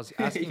I was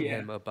asking Yeah.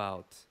 him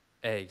about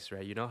eggs,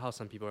 right? You know how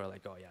some people are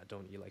like, "Oh yeah,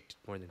 don't eat like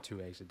more than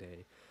 2 eggs a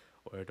day,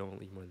 or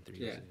don't eat more than three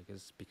eggs Yeah. a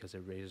day because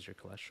it raises your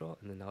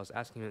cholesterol." And then I was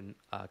asking him,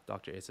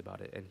 Dr. Ace,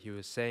 about it, and he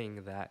was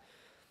saying that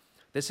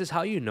this is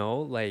how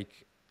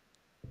like,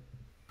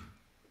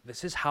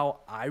 this is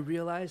how I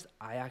realized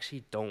I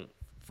actually don't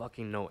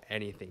fucking know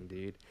anything,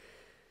 dude.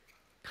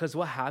 Because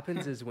what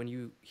happens is when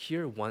you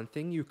hear one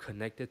thing, you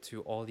connect it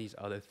to all these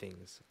other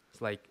things.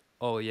 It's like,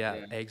 oh yeah,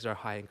 Yeah. eggs are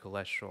high in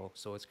cholesterol,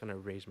 so it's gonna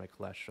raise my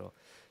cholesterol.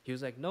 He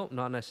was like, no,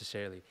 not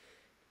necessarily.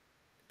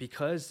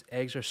 Because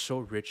eggs are so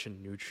rich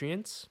in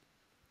nutrients,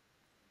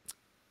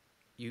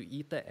 you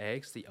eat the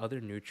eggs, the other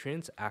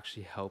nutrients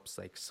actually helps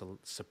like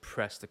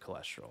suppress the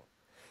cholesterol.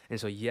 And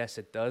so yes,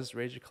 it does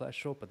raise your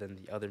cholesterol, but then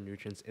the other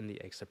nutrients in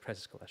the egg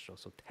suppresses cholesterol.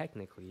 So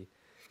technically,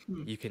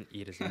 Hmm. you can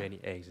eat as many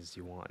eggs as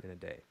you want in a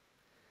day.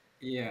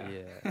 Yeah.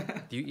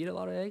 Yeah. Do you eat a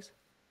lot of eggs?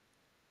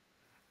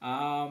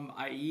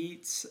 I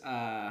eat.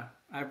 I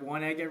have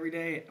one egg every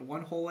day,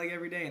 one whole egg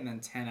every day, and then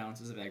 10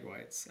 ounces of egg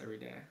whites every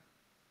day.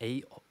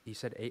 Eight. You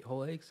said 8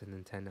 whole eggs and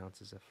then 10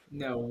 ounces of.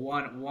 No,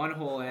 one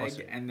whole Oh, egg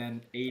sorry. and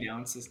then 8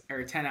 ounces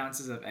or 10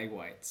 ounces of egg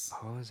whites.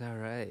 Oh, is that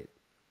right?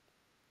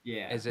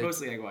 Yeah, Is it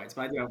mostly egg whites,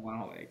 but I do have one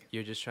whole egg.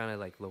 you're just trying to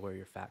like lower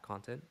your fat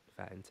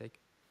intake?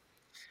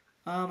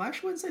 I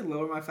actually wouldn't say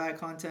lower my fat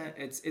content.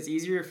 It's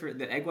easier for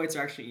the egg whites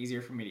are actually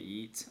easier for me to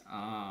eat.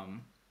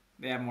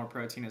 They have more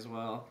protein as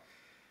well.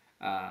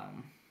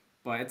 Um,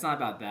 but it's not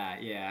about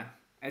that. Yeah,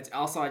 it's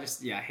also I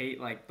just hate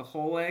like the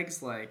whole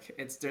eggs. Like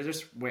they're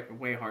just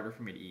way harder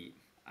for me to eat.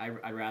 I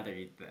rather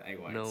eat the egg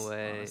No whites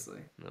way. honestly,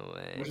 No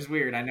which way. is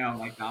weird. I know I'm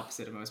like the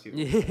opposite of most people.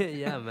 Yeah,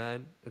 yeah,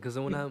 man. Because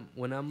when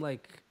I'm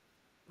like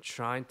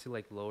trying to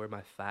like lower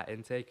my fat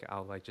intake,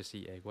 I'll like just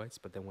eat egg whites.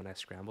 But then when I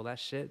scramble that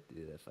shit,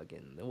 dude,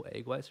 the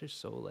egg whites are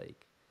so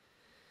like,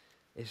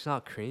 it's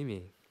not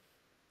creamy.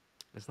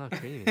 It's not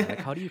creamy. Like,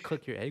 how do you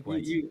cook your egg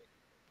whites? You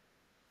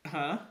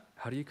huh?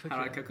 How do you cook How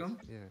do your I egg cook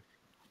whites? them? Yeah.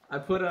 I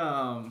put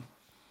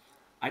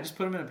I just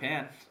put them in a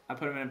pan. I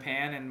put them in a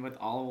pan and with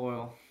olive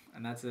oil,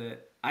 and that's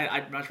it.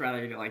 I'd much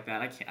rather eat it like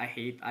that. I can't.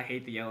 I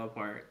hate the yellow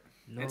part.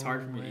 It's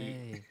hard No for me to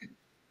eat.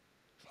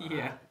 way.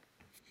 Yeah.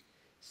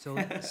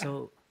 Fuck.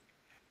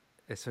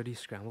 So do you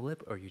scramble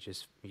it or you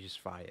just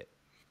fry it?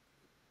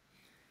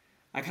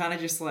 I kind of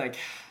just like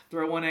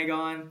throw one egg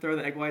on, throw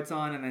the egg whites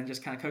on, and then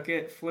just kind of cook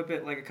it, flip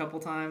it like a couple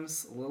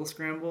times, a little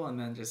scramble, and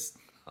then just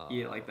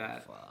eat it like Oh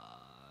that.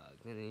 fuck.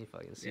 And then you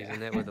fucking Yeah.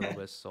 season it with a little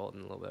bit of salt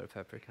and a little bit of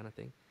pepper kind of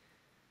thing.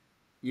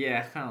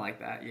 Yeah, kind of like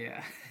that.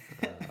 Yeah.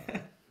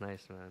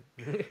 Nice,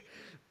 man.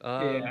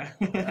 um Yeah.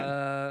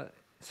 uh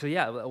so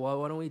yeah,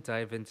 why don't we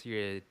dive into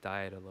your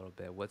diet a little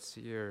bit? What's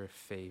your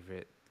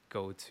favorite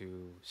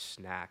go-to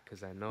snack?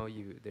 Because I know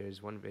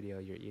there's one video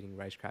you're eating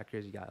rice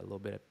crackers, you got a little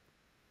bit of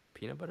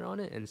peanut butter on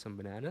it and some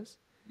bananas.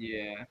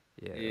 Yeah.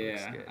 Yeah, it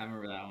looks Yeah. good. I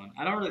remember that one.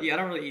 I don't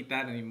really eat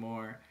that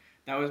anymore.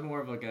 That was more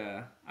of like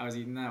I was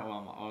eating that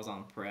while I was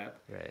on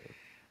prep. Right.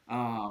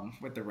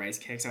 With the rice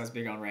cakes. I was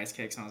big on rice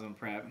cakes when I was on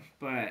prep.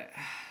 But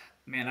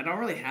man, I don't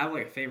really have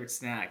like a favorite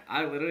snack.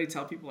 I literally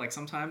tell people like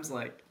sometimes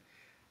like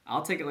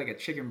I'll take it like a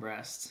chicken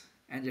breast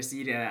and just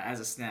eat it as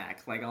a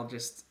snack. Like I'll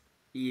just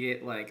eat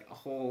it like a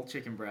whole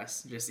chicken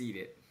breast, just eat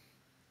it.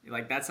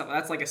 Like that's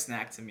like a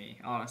snack to me,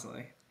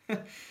 honestly.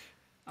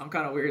 I'm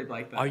kind of weird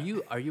like Are that.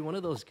 you one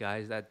of those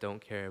guys that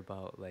don't care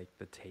about like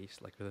the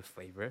taste, like the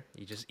flavor?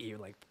 You just eat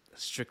like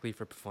strictly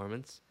for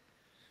performance?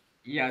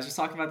 Yeah, I was just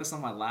talking about this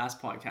on my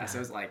last podcast. I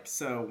was like,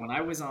 so when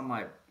I was on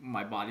my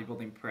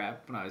bodybuilding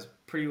prep, when I was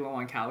pretty low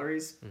on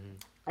calories, Hmm.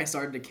 I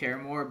started to care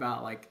more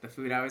about like the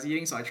food I was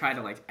eating. So I tried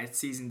to like I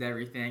seasoned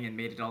everything and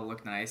made it all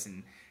look nice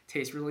and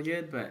taste really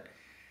good. But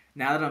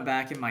now that I'm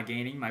back in my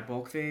gaining, my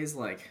bulk phase,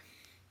 like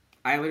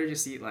I literally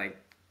just eat like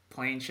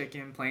plain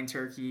chicken, plain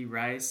turkey,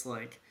 rice.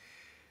 Like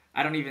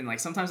I don't even like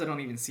sometimes I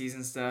don't even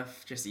season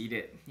stuff. Just eat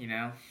it,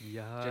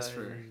 just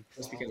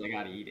Yikes. because I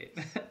gotta eat it.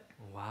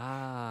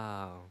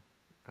 Wow.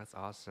 That's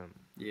awesome.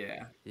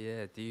 Yeah.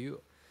 Yeah,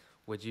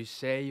 would you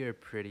say you're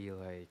pretty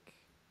like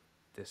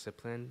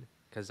disciplined?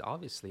 Because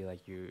obviously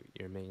like you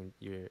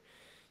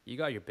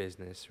got your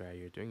business, right?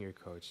 You're doing your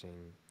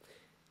coaching,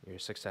 you're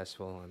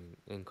successful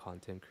in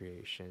content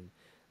creation,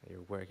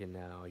 you're working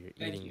now, you're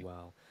Thank eating you.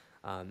 well.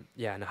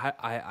 Yeah, and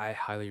I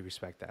highly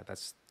respect that.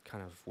 That's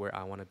kind of where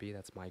I want to be.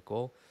 That's my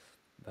goal.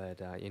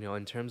 But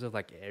in terms of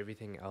like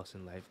everything else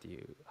in life,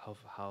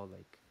 how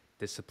like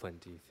disciplined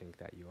do you think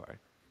that you are?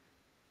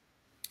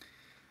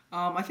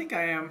 I think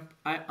I am.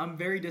 I'm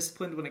very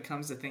disciplined when it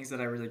comes to things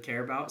that I really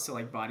care about. So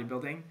like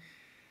bodybuilding.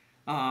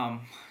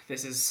 Um,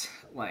 this is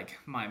like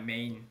my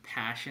main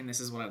passion.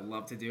 This is what I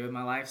love to do in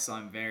my life. So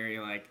I'm very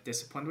like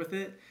disciplined with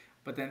it.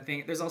 But then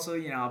there's also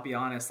I'll be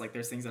honest, like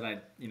there's things that I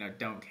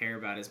don't care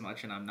about as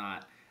much, and I'm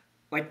not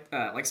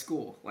like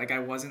school. Like I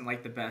wasn't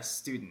like the best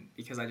student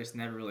because I just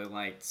never really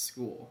liked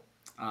school.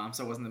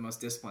 So I wasn't the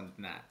most disciplined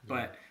in that. Yeah.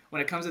 But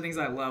when it comes to things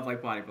I love,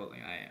 like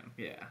bodybuilding, I am.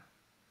 Yeah.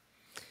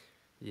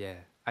 Yeah.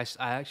 I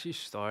actually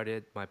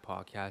started my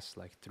podcast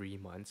like 3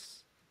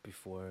 months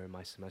before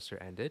my semester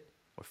ended,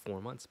 or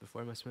 4 months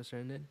before my semester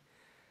ended.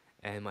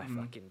 And my Mm.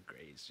 fucking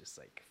grades just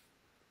like,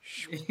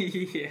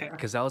 Yeah.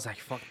 because I was like,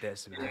 fuck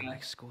this, man. Yeah.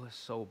 Like, school is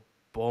so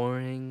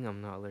boring.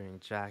 I'm not learning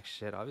jack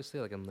shit. Obviously,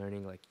 like, I'm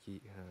learning like,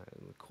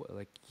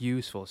 like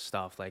useful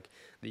stuff like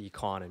the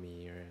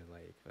economy or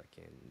like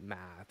fucking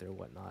math or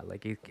whatnot.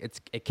 Like,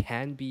 it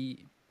can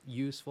be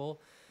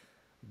useful,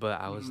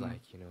 but I was Mm.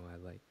 like, I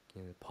like,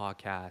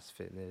 podcast,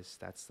 fitness.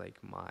 That's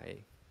like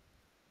my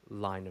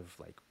line of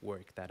like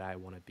work that I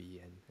want to be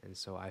in, and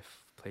so I've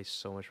placed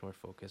so much more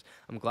focus.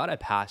 I'm glad I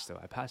passed though.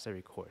 I passed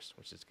every course,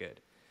 which is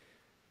good.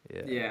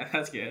 Yeah, Yeah,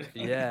 that's good.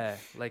 yeah.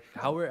 Like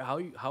how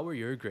were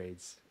your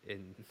grades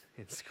in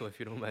in school, if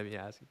you don't mind me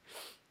asking?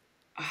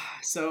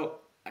 So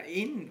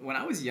in when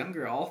I was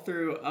younger, all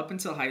through up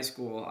until high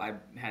school, I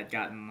had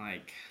gotten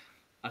like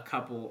a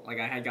couple like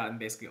I had gotten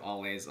basically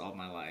all A's all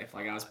my life.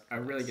 Like I was Fuck,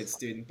 a really good nice.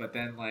 student, but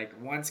then like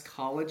once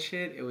college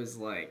hit, it was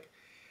like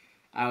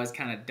I was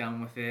kind of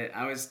done with it.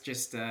 I was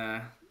just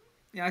I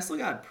still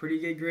got pretty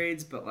good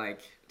grades, but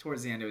like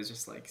towards the end it was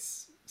just like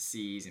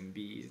C's and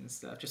B's and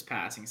stuff, just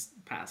passing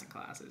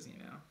classes.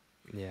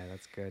 Yeah,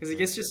 that's good, Because it man.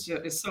 gets just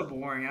it's so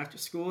boring after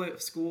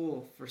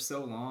school for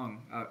so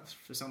long,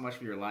 for so much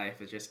of your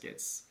life. It just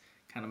gets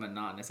kind of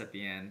monotonous at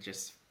the end.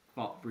 Just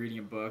reading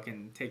a book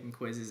and taking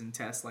quizzes and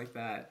tests like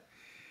that.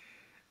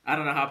 I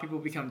don't know how people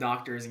become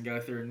doctors and go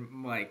through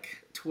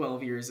like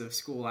 12 years of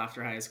school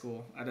after high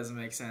school. That doesn't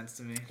make sense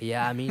to me.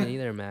 Yeah, me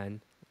neither,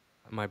 man.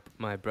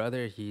 My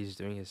brother, he's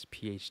doing his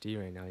PhD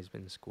right now. He's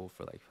been in school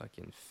for like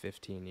fucking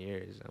 15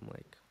 years. I'm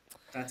like,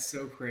 That's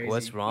so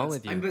what's crazy. wrong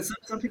That's with I mean, you?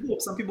 but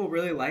some people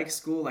really like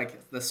school,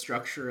 like the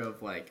structure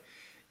of like,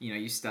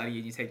 you study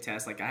and you take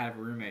tests. Like I have a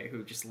roommate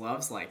who just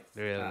loves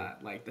Really?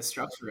 like the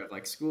structure of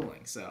like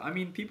schooling. So I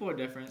mean, people are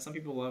different. Some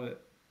people love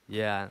it.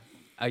 Yeah.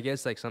 I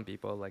guess like some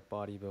people like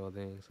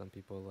bodybuilding, some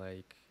people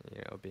like,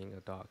 being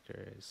a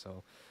doctor.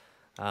 So,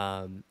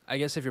 I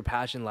guess if your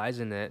passion lies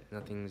in it,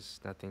 nothing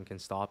can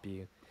stop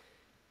you.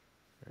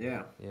 Yeah,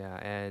 Right. Yeah.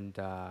 And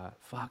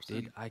fuck,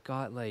 dude, 100%. I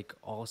got like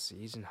all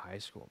C's in high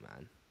school,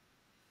 man.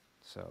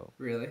 So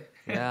Really?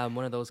 yeah, I'm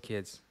one of those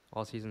kids.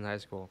 All C's in high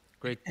school.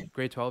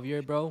 Grade 12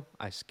 year, bro.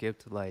 I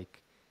skipped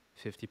like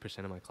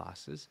 50% of my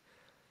classes,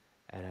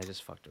 and I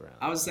just fucked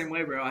I around. was the same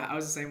way, bro. I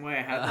was the same way.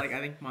 I had Uh, like I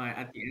think my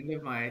at the end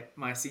of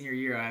my senior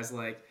year, I was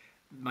like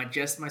my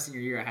senior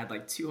year, I had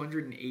like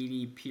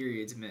 280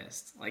 periods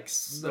missed. Like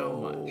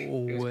so much. It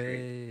no was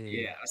crazy.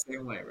 Yeah, way. I was the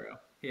same way, bro.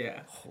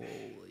 Yeah.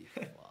 Holy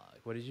fuck.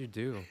 What did you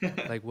do?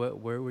 Like where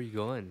were you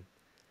going?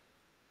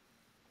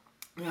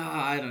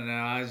 I don't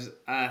know.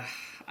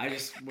 I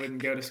just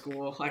wouldn't go to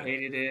school. I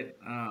hated it.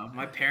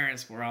 My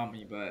parents were on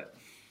me, but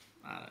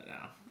I don't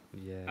know.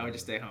 I would Yeah.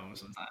 just stay home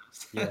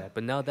sometimes. Yeah,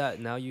 but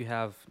now you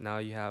have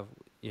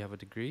a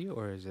degree,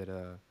 or is it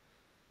a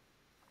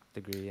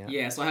degree? Yeah.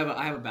 Yeah, so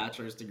I have a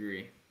bachelor's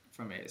degree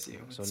from ASU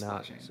with So supply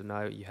now chain. so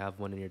now you have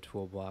one in your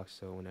toolbox,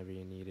 so whenever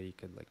you need it, you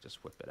could like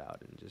just whip it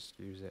out and just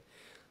use it.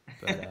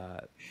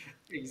 But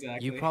you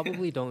Exactly.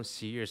 probably don't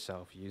see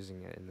yourself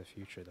using it in the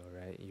future though,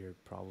 right? You're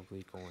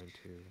probably going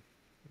to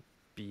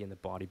be in the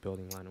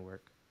bodybuilding line of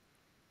work.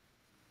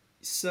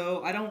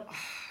 So I don't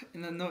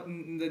in the no,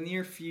 in the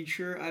near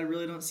future. I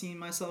really don't see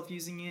myself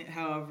using it.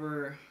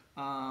 However,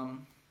 I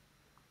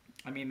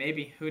mean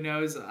maybe who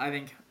knows? I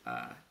think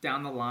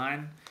down the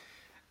line.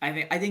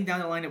 I think down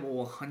the line it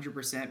will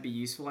 100% be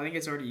useful. I think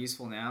it's already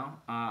useful now.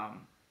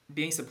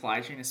 Being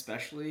supply chain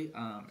especially,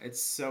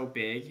 it's so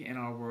big in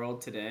our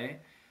world today.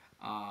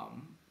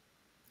 Um,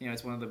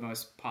 it's one of the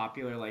most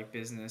popular like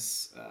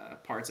business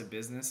parts of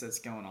business that's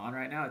going on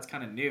right now. It's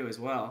kind of new as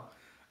well.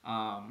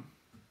 Um,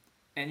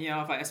 and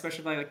if I,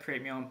 especially if I like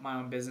create my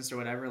own business or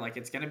whatever, like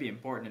it's gonna be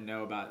important to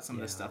know about some of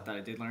the Yeah. stuff that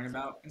I did learn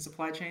about in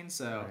supply chain.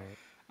 So,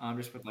 Right.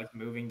 just with like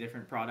moving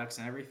different products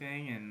and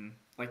everything, and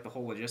like the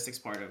whole logistics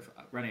part of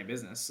running a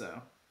business.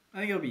 So, I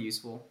think it'll be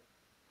useful.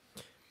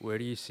 Where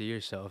do you see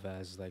yourself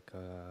as like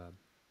a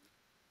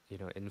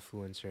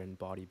influencer and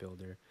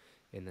bodybuilder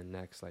in the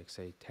next like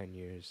say 10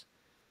 years?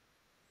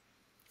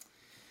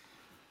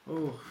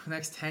 Oh,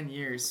 next 10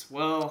 years.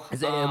 Well,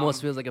 It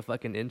almost feels like a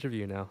fucking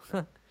interview now.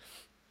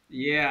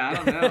 yeah, I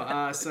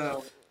don't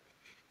know.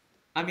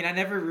 I mean, I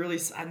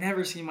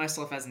never seen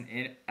myself as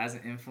as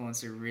an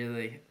influencer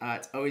really.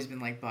 It's always been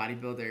like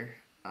bodybuilder.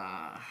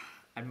 Uh,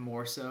 I'm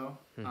more so.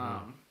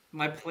 Mm-hmm.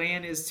 My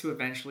plan is to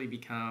eventually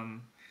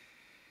become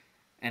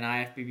an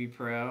IFBB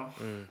pro.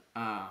 Mm.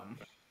 Um,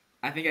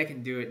 I think I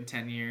can do it in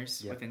 10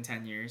 years, Yep. within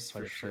 10 years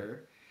for 100%. sure.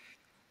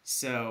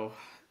 So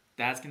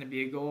that's going to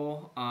be a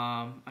goal.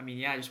 I mean,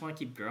 yeah, I just want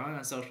to keep growing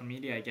on social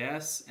media, I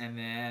guess. And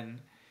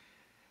then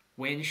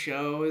win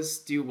shows,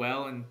 do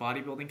well in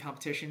bodybuilding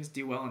competitions,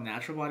 do well in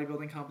natural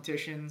bodybuilding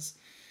competitions.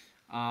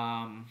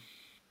 Um,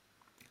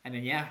 and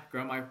then yeah,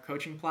 grow my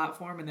coaching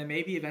platform, and then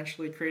maybe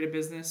eventually create a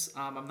business.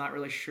 I'm not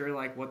really sure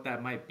like what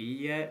that might be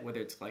yet, whether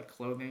it's like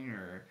clothing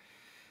or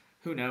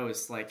who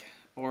knows, like,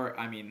 or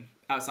I mean,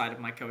 outside of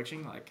my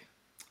coaching, like,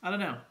 I don't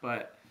know,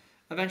 but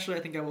eventually I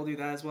think I will do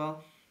that as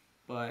well.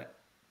 But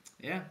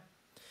yeah,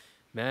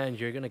 Man,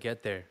 you're gonna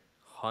get there.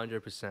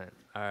 100%.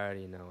 I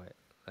already know it.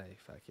 Like I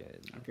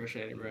fucking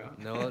appreciate it, bro.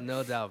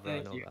 no doubt, bro.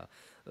 Thank No you. doubt.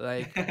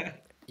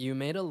 Like you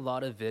made a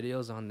lot of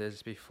videos on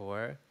this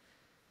before,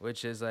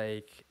 which is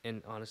like,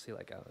 and honestly,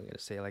 like I'm gonna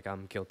say, like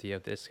I'm guilty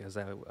of this because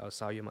I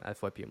saw you on my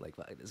FYP. I'm like,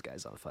 fuck, this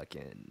guy's on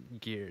fucking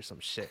gear or some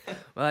shit.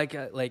 But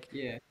like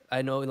Yeah.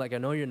 I know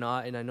you're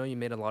not, and I know you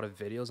made a lot of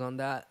videos on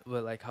that.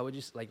 But like, how would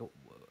you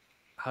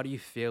how do you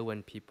feel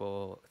when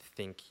people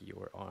think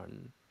you're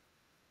on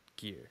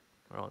gear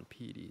or on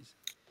PDs?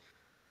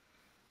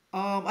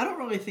 I don't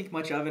really think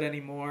much of it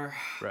anymore.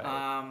 Right.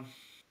 Um,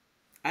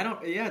 I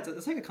don't. Yeah,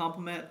 it's like a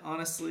compliment,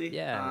 honestly.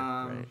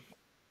 Yeah. Right.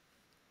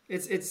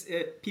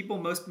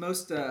 People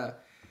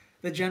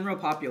the general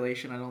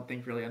population I don't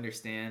think really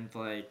understand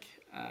like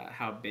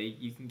how big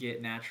you can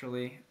get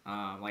naturally.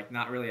 Like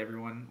not really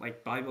everyone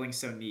like bodybuilding's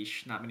so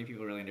niche. Not many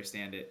people really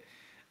understand it.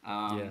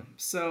 Yeah.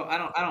 So I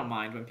don't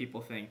mind when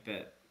people think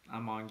that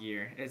I'm on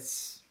gear.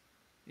 It's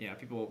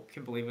people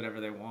can believe whatever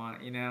they want.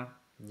 At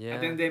the Yeah.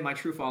 end of the day, my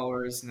true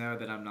followers know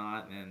that I'm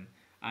not, and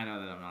I know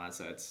that I'm not.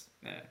 So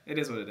it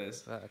is what it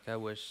is. Fuck. I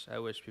wish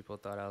people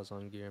thought I was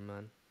on gear,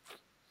 man.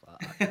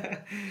 Fuck.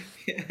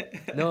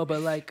 No,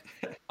 but like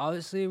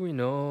obviously we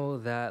know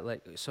that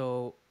like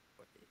so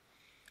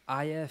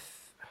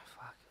IF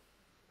fuck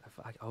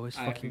I always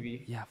fucking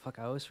IFBB. yeah, fuck,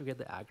 I always forget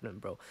the acronym,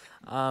 bro.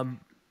 Um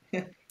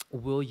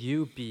will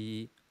you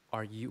be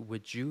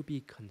would you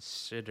be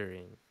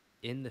considering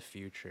in the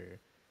future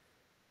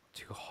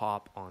to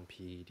hop on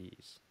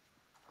PEDs?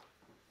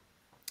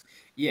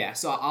 Yeah,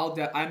 so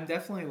I'm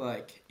definitely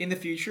like in the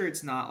future.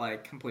 It's not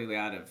like completely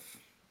out of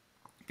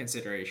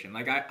consideration.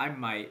 Like I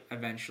might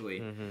eventually.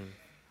 Mhm.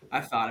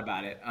 I've thought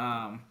about it.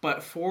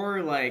 But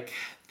for like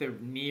the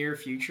near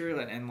future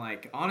and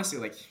like honestly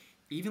like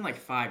even like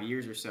 5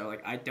 years or so,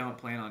 like I don't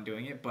plan on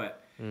doing it.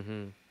 But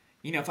Mhm.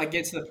 if I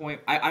get to the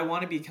point, I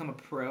want to become a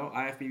pro,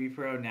 IFBB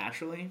pro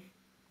naturally,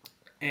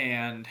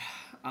 and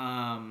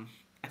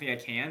I think I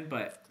can.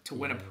 But to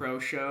win a Yeah. pro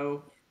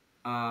show,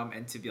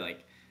 and to be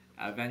like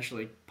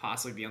eventually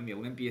possibly be on the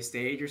Olympia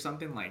stage or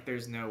something, like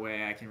there's no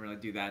way I can really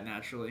do that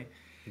naturally.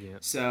 Yeah.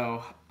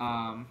 So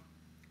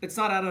it's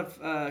not out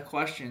of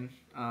question,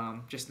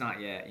 just not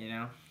yet.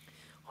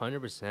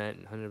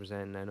 100%,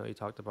 100%. And I know you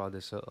talked about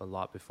this a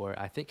lot before.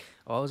 I think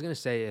all I was going to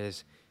say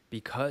is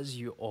because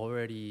you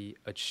already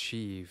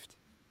achieved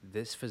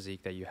this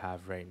physique that you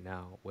have right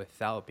now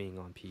without being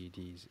on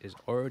PEDs is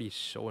already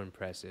so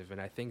impressive.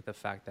 And I think the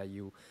fact that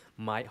you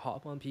might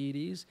hop on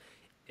PEDs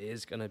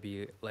is going to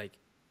be like,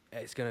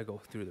 it's going to go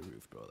through the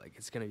roof, bro. Like,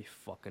 it's going to be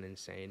fucking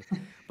insane.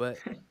 But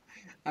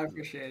I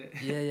appreciate it.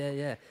 yeah, yeah,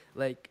 yeah.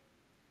 Like,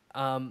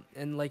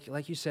 and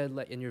like you said,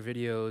 like in your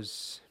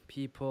videos,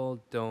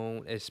 people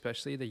don't,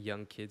 especially the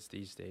young kids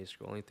these days,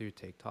 scrolling through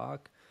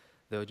TikTok,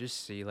 they'll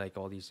just see like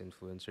all these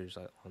influencers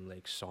like on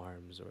like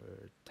SARMs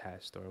or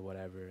Test or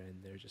whatever,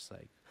 and they're just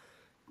like,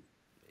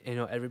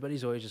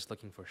 everybody's always just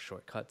looking for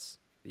shortcuts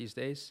these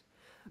days,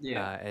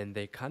 Yeah. and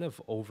they kind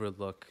of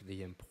overlook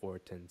the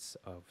importance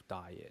of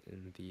diet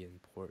and the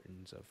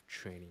importance of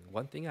training.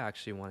 One thing I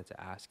actually wanted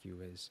to ask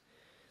you is,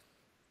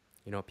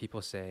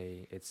 people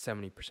say it's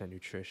 70%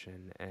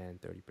 nutrition and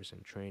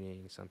 30%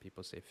 training. Some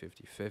people say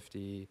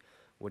 50-50.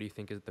 What do you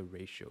think is the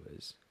ratio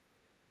is?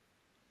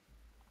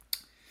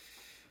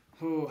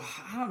 Oh,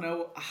 I don't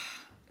know.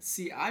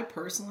 See, I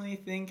personally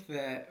think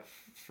that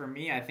for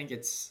me, I think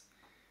it's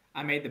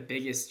I made the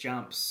biggest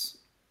jumps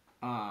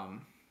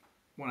um,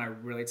 when I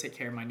really take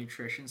care of my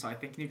nutrition. So I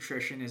think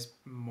nutrition is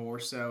more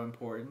so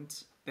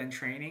important than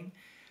training.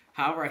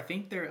 However, I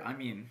think I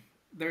mean,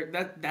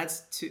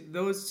 that's two,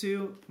 those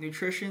two,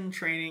 nutrition,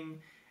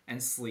 training,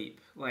 and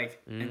sleep,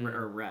 like,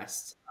 or Mm,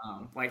 rest.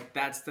 Like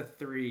that's the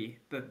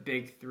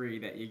big three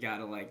that you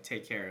gotta like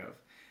take care of.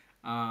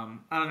 I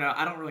don't know.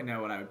 I don't really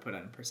know what I would put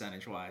on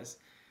percentage wise.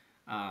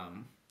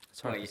 Um,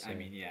 it's hard to but I say.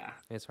 mean, yeah.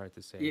 It's hard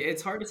to say. Yeah,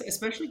 it's hard to say,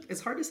 especially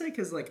it's hard to say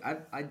because like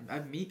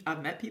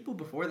I've met people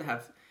before that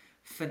have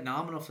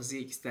phenomenal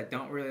physiques that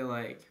don't really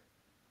like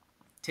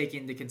take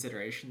into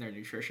consideration their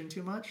nutrition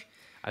too much,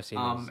 I've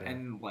seen those. Yeah.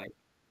 and like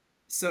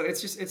so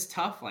it's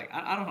tough. Like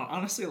I don't know,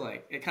 honestly,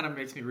 like it kind of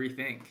makes me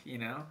rethink,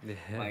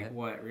 like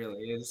what really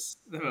is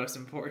the most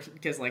important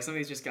because like some of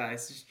these just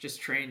guys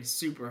just train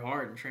super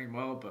hard and train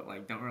well, but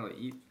like don't really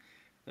eat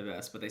the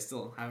best, but they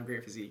still have a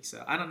great physique.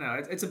 So I don't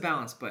know, it's a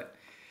balance, but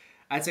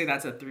I'd say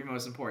that's the three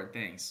most important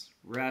things: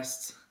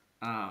 rest,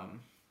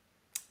 um,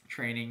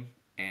 training,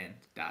 and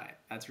diet.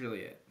 That's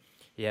really it.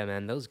 Yeah,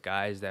 man, those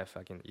guys that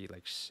fucking eat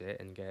like shit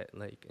and get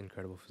like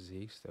incredible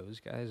physiques, those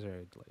guys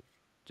are like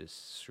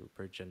just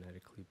super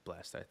genetically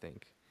blessed, I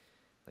think.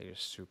 Like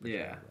just super Yeah,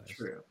 genetically blessed.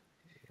 true.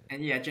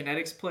 And yeah,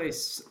 genetics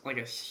plays like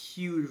a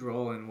huge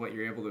role in what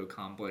you're able to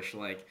accomplish.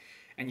 Like,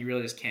 and you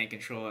really just can't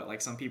control it.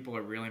 Like some people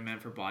are really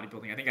meant for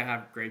bodybuilding. I think I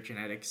have great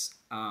genetics.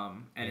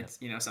 And Yeah.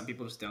 it's some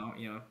people just don't.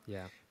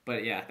 Yeah.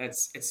 But yeah,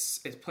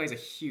 it plays a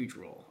huge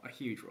role. A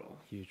huge role.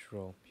 Huge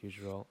role, huge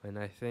role. And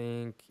I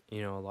think, a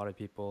lot of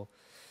people,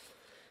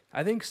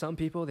 I think some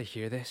people, they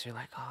hear this, they're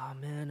like, oh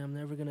man, I'm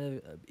never going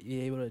to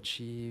be able to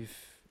achieve,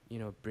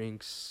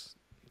 Brink's,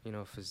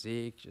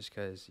 physique just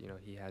because,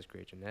 he has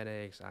great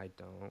genetics. I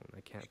don't.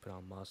 I can't put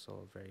on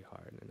muscle very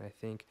hard. And I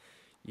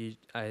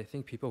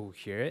think people who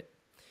hear it,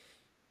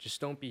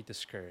 just don't be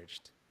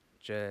discouraged.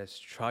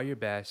 Just try your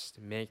best,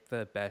 make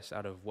the best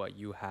out of what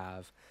you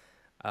have.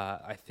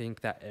 I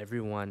think that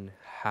everyone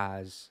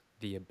has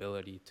the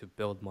ability to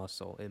build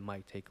muscle. It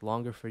might take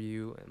longer for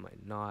you, it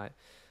might not.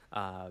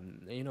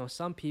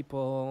 Some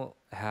people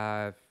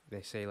have,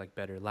 they say, like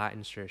better lat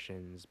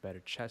insertions, better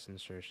chest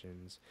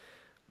insertions.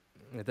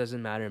 It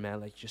doesn't matter,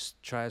 man. Like,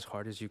 just try as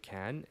hard as you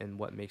can, and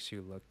what makes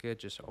you look good,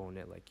 just own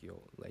it. Like,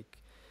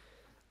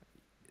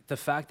 the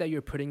fact that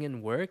you're putting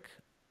in work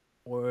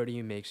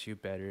already makes you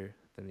better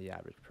than the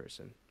average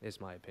person, is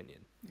my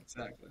opinion.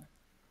 Exactly.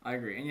 I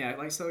agree. And yeah,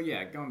 like so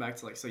yeah, going back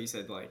to like so you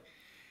said like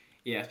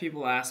yeah, if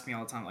people ask me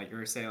all the time like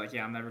or say like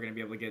yeah, I'm never going to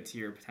be able to get to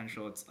your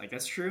potential. It's like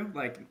that's true.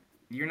 Like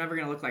you're never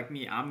going to look like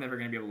me. I'm never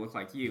going to be able to look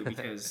like you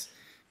because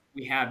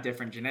we have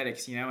different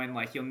genetics, and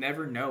like you'll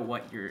never know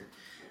what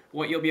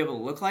you'll be able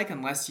to look like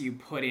unless you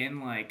put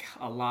in like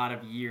a lot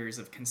of years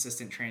of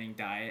consistent training,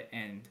 diet,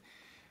 and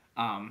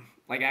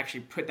like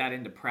actually put that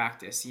into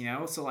practice.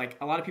 So like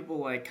a lot of people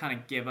like kind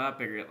of give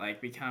up or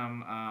like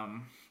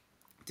become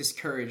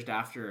discouraged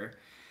after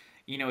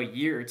a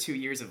year or 2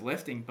 years of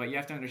lifting. But you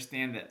have to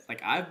understand that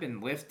like I've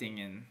been lifting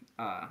and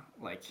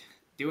like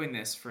doing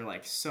this for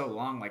like so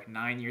long, like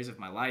 9 years of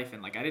my life,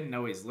 and like I didn't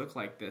always look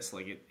like this.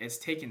 Like it's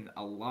taken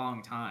a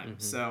long time. Mm-hmm.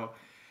 So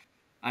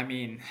I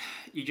mean,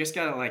 you just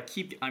gotta like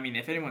keep. I mean,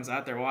 if anyone's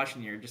out there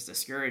watching, you're just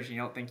discouraged and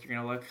you don't think you're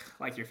gonna look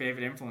like your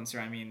favorite influencer.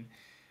 I mean,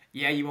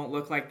 yeah, you won't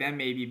look like them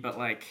maybe, but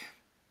like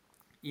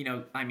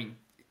I mean,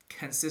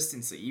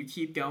 consistency. You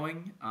keep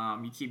going.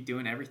 You keep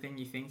doing everything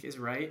you think is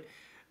right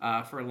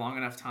for a long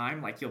enough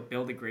time. Like you'll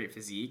build a great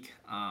physique.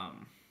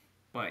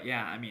 But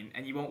yeah, I mean,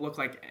 and you won't look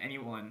like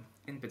anyone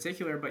in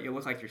particular, but you'll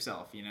look like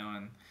yourself.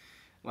 And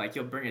like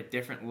you'll bring a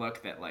different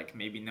look that like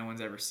maybe no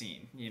one's ever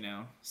seen.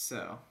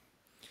 So,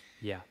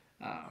 Yeah,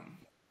 um,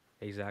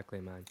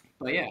 exactly, man.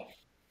 but yeah,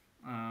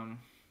 um,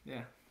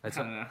 yeah, I That's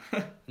don't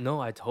know. No,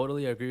 I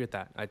totally agree with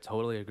that. I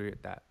totally agree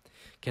with that.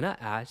 Can I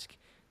ask,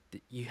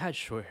 you had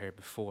short hair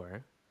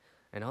before,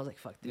 and I was like,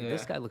 fuck, dude,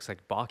 this Yeah. guy looks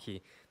like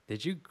Baki.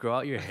 Did you grow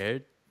out your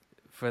hair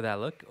for that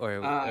look,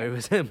 Uh, or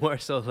was it more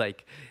so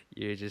like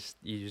you just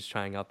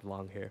trying out the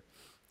long hair?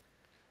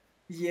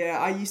 yeah,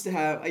 I used to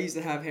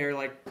have hair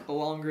like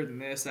longer than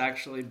this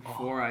actually Oh,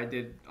 before I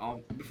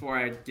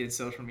did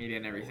social media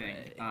and no everything.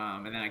 way.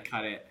 And then I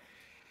cut it.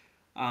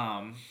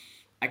 Um,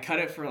 I cut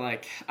it for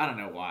like I don't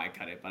know why I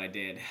cut it, but I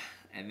did.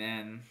 And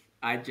then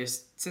I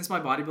just since my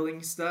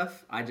bodybuilding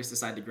stuff, I just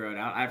decided to grow it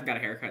out. I haven't got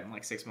a haircut in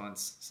like 6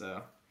 months,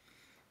 so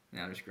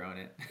now I'm just growing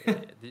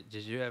Yeah, it.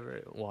 did you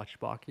ever watch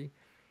Baki?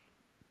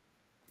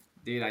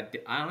 Dude, I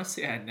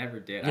honestly I never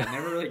did. I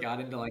never really got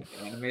into like the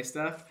anime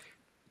stuff.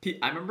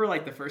 I remember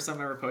like the first time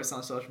I ever posted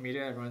on social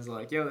media, everyone's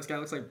like, "Yo, this guy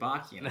looks like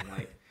Baki," and I'm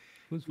like,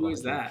 Who's "Who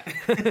is Baki? that?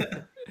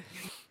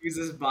 Who's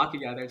this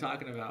Baki guy they're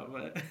talking about?"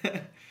 But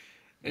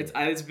Yeah,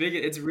 it's big.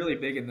 It's really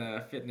big in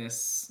the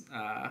fitness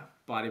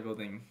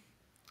bodybuilding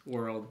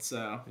world.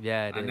 So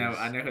yeah, it I is.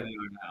 know who they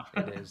are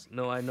It now. is.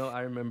 No, I know.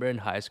 I remember in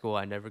high school,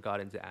 I never got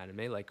into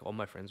anime. Like all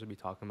my friends would be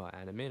talking about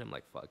anime, and I'm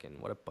like,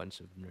 "Fucking, what a bunch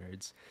of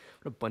nerds!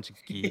 What a bunch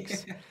of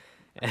geeks!"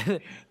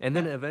 And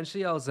then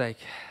eventually, I was like,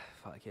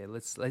 "Fuck it,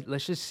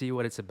 let's just see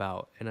what it's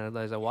about." And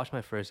as I watched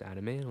my first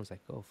anime, and I was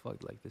like, "Oh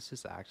fuck, like this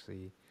is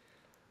actually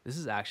this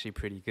is actually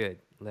pretty good.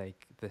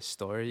 Like the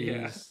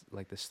Yeah. stories,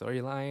 like the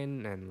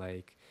storyline, and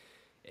like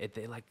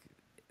they like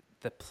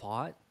the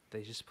plot.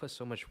 They just put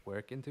so much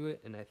work into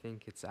it, and I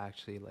think it's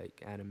actually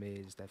like anime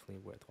is definitely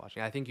worth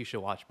watching. I think you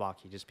should watch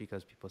Baki just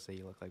because people say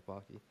you look like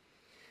Baki.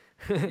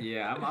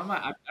 Yeah,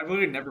 I've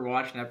literally never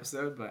watched an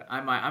episode, but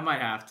I might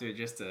have to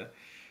just to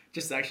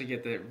actually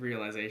get the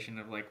realization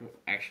of like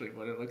actually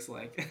what it looks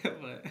like.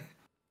 But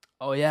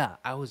Oh yeah,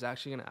 I was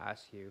actually gonna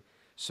ask you.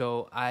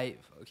 So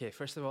okay,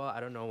 first of all, I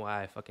don't know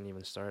why I fucking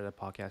even started a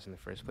podcast in the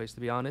first place,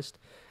 to be honest.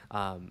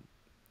 Um,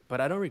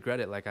 but I don't regret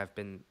it. Like I've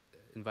been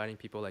inviting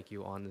people like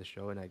you on the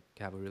show, and I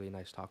have a really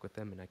nice talk with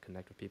them, and I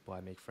connect with people,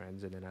 I make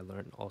friends, and then I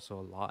learn also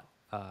a lot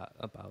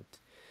about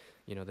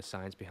the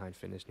science behind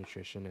fitness,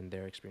 nutrition, and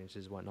their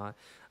experiences, whatnot.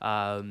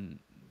 Um,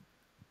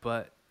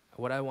 but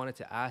what I wanted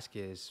to ask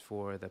is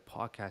for the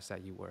podcast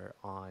that you were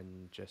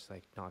on just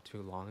like not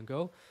too long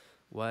ago,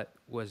 what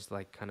was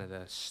like kind of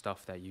the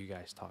stuff that you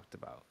guys talked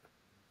about?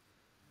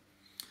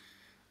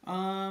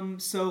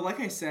 so like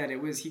I said,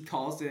 it was he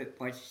calls it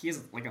like he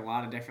has like a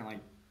lot of different like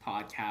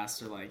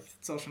podcasts or like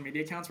social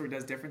media accounts where he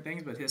does different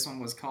things, but his one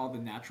was called the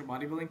Natural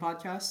Bodybuilding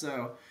Podcast.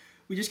 So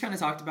we just kind of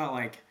talked about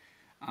like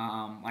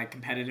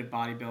competitive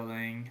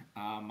bodybuilding,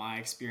 my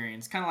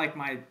experience, kind of like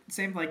my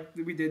same like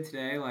we did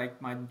today,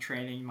 like my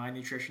training, my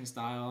nutrition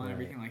style, and Right.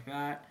 everything like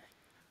that.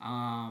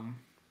 Um,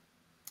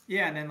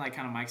 yeah, and then like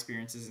kind of my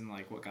experiences and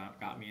like what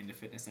got me into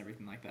fitness and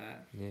everything like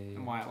that, Yeah, yeah,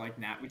 and yeah. why like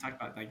we talked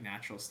about like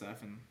natural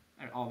stuff and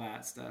all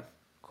that stuff.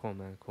 Cool,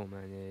 man. Cool,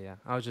 man. Yeah, yeah.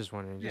 I was just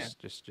wondering, Yeah.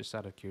 just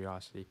out of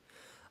curiosity.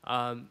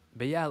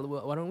 But yeah,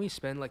 why don't we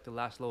spend like the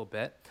last little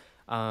bit,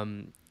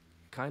 um,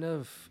 kind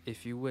of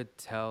if you would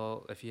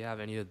tell, if you have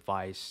any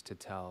advice to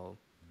tell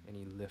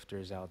any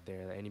lifters out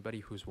there, anybody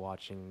who's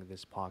watching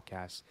this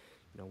podcast,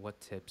 what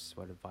tips,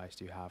 what advice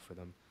do you have for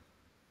them?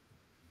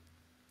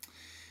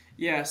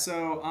 Yeah,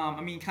 so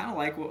I mean, kind of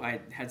like what I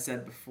had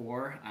said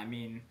before. I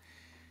mean,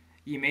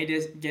 you may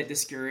get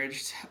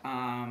discouraged,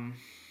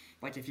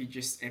 like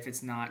if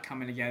it's not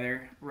coming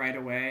together right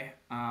away.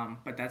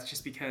 But that's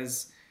just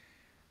because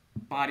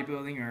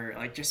bodybuilding or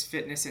like just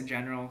fitness in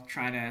general,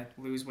 trying to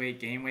lose weight,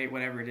 gain weight,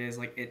 whatever it is,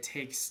 like it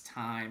takes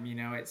time.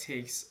 It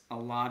takes a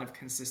lot of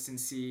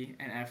consistency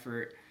and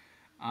effort,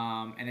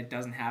 and it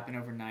doesn't happen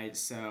overnight.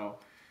 So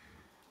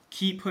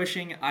keep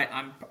pushing.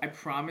 I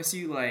promise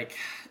you, like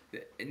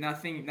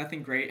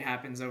nothing great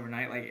happens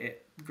overnight.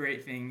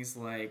 Great things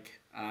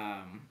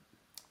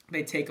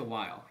they take a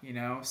while.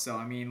 So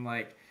I mean,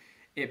 like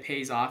it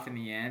pays off in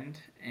the end,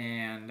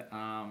 and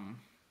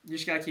you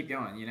just gotta keep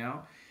going.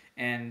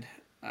 And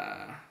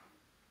uh,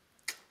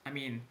 I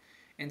mean,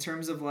 in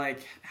terms of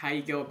like how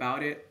you go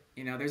about it,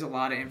 there's a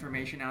lot of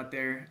information out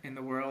there in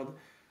the world.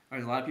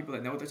 There's a lot of people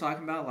that know what they're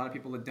talking about, a lot of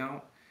people that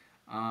don't.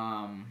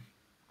 Um,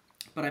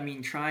 but I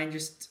mean, try and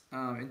just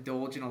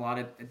indulge in a lot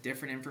of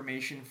different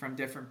information from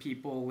different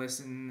people,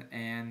 listen,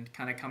 and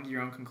kind of come to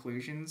your own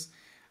conclusions.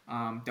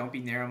 Don't be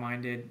narrow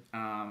minded.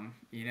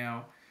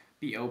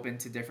 Be open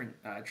to different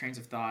trains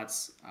of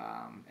thoughts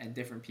and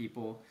different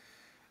people.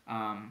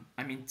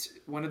 I mean,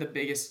 one of the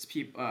biggest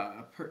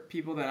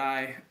people that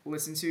I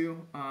listened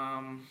to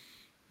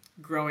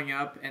growing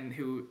up and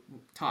who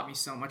taught me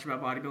so much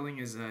about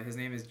bodybuilding is his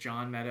name is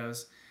John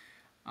Meadows.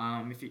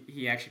 If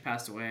he actually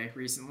passed away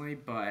recently,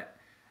 but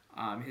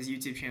his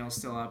YouTube channel is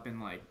still up,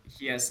 and like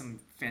he has some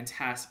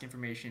fantastic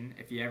information.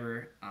 If you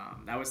ever,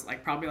 that was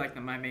like probably like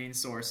my main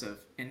source of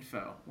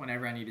info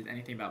whenever I needed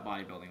anything about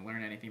bodybuilding,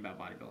 learn anything about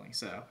bodybuilding.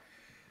 So,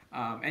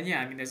 and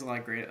yeah, I mean, there's a lot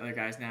of great other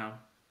guys now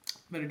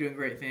that are doing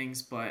great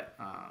things, but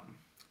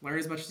learn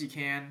as much as you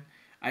can.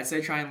 I'd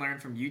say try and learn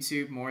from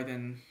YouTube more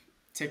than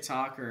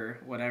TikTok or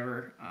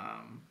whatever.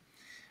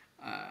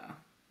 Uh,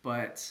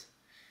 but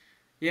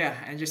yeah,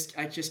 and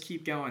I just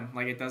keep going.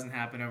 Like it doesn't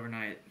happen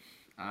overnight.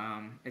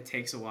 It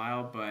takes a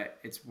while, but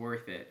it's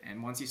worth it.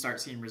 And once you start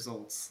seeing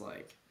results,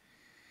 like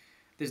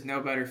there's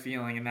no better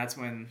feeling, and that's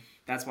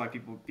why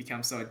people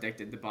become so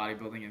addicted to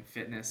bodybuilding and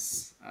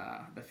fitness,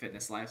 the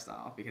fitness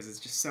lifestyle, because it's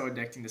just so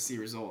addicting to see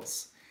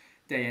results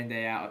day in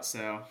day out.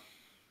 So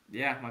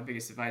yeah, my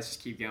biggest advice is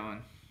keep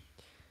going.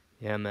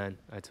 Yeah, man,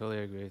 I totally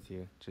agree with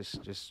you.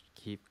 Just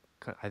keep.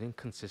 I think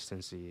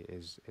consistency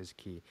is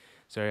key.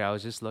 Sorry, I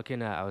was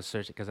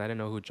searching because I didn't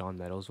know who John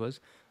Meadows was.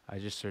 I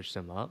just searched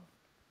him up,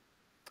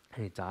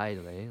 and he died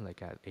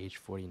like at age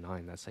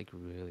 49. That's like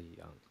really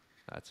young.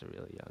 That's a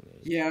really young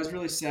Yeah, age. it was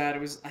really sad.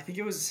 I think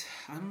it was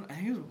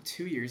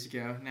 2 years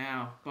ago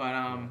now, but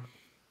Yeah.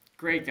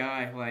 great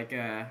guy, like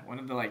one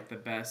of the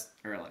best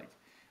or like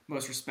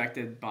most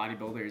respected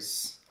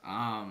bodybuilders,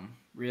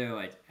 really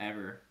like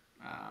ever.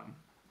 Um,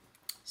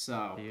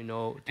 so, Do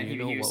and you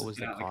know he what used to was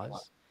put the out like a lot.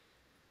 cause?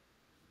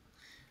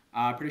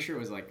 Pretty sure it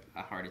was like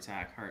a heart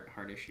attack,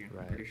 heart issue. I'm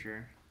Right. pretty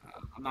sure.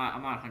 I'm not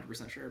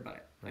 100% sure,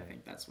 but I Right.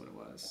 think that's what it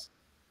was.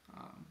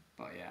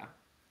 But yeah,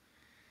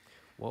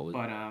 What was?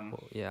 but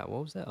Well, yeah.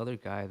 What was that other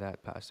guy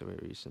that passed away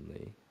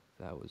recently?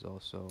 That was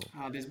also.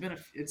 there's been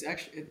it's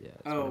actually Yeah,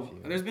 it's been a oh,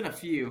 few. there's been a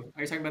few.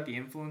 Are you talking about the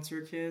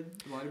influencer kid,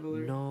 the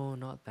bodybuilder? No,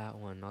 not that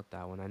one. Not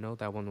that one. I know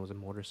that one was a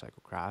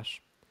motorcycle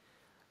crash.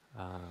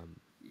 Um,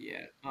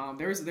 Yeah.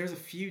 There's a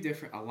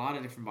lot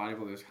of different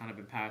bodybuilders kind of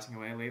been passing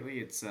away lately.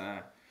 It's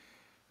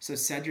so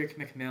Cedric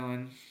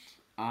McMillan,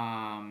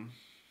 um,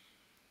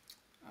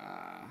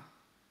 uh,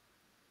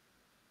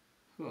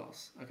 who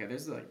else? Okay,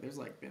 there's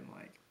been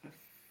like a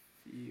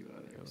few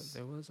others.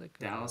 there was like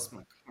a Dallas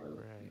McCarthy.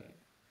 right.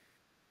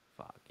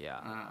 Fuck yeah.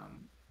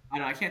 I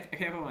know I can't put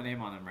my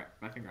name on them right,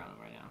 my finger on them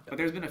right now. But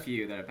there's been a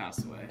few that have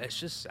passed away. It's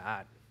just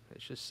sad.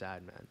 It's just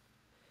sad, man.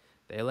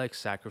 They like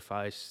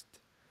sacrificed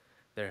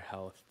their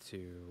health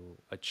to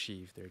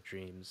achieve their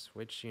dreams,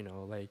 which,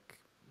 like,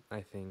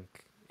 I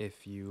think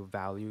if you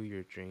value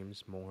your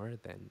dreams more,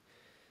 then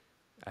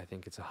I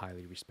think it's a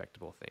highly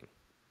respectable thing.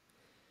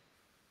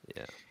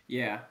 Yeah.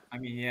 Yeah, I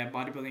mean, yeah,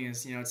 bodybuilding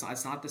is,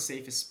 it's not the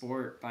safest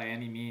sport by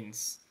any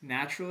means.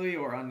 Naturally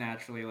or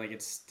unnaturally, like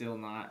it's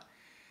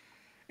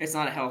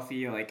not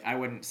healthy. Like I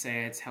wouldn't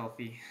say it's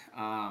healthy.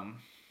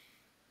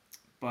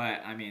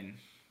 But I mean,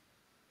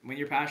 when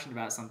you're passionate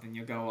about something,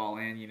 you'll go all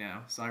in,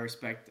 So I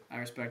respect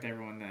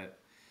everyone that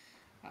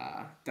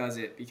does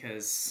it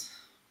because,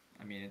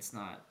 I mean, it's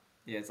not.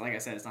 Yeah, it's like I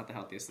said, it's not the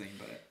healthiest thing,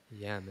 but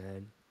Yeah,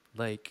 man.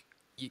 Like,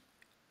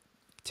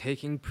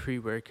 taking pre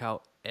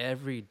workout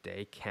every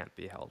day can't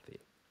be healthy.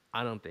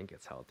 I don't think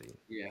it's healthy.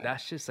 yeah.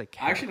 That's just like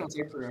I actually don't chemicals.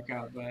 take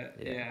pre-workout, but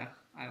Yeah. yeah,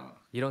 I don't.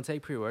 You don't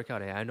take pre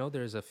workout. I know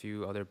there's a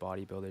few other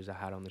bodybuilders I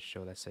had on the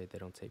show that say they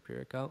don't take pre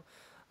workout.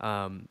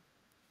 Um,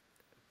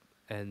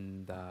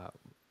 and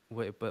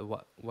wait, but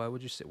why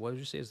would you say? What would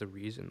you say is the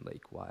reason,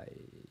 like, why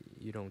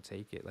you don't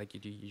take it? Like,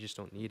 you just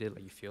don't need it.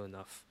 Like, you feel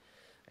enough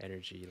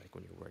energy, like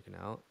when you're working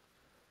out.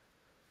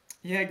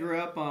 Yeah, I grew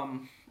up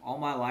all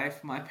my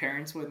life. My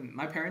parents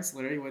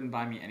literally wouldn't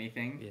buy me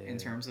anything in Yeah,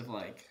 terms of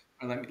like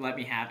or let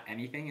me have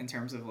anything in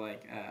terms of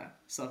like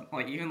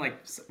like even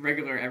like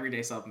regular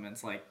everyday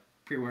supplements like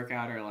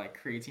pre-workout or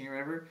like creatine or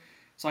whatever.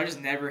 So I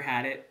just never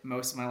had it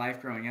most of my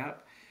life growing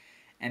up.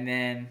 And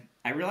then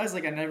I realized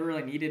like I never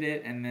really needed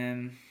it and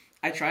then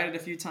I tried it a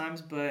few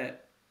times,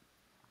 but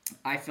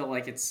I feel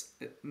like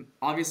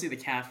obviously the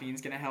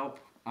caffeine's going to help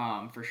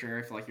for sure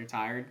if like you're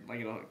tired, like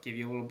it'll give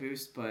you a little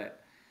boost, but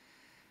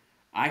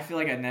I feel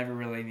like I never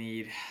really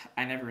need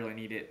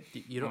it,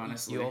 you don't. You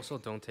honestly. also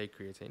don't take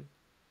creatine.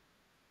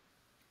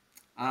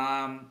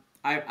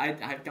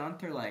 I've gone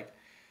through like,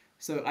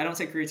 so I don't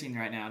take creatine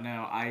right now.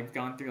 No, I've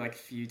gone through like a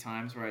few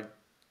times where I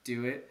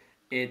do it.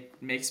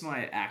 It makes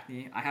my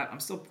acne. I'm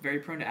still very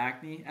prone to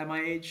acne at my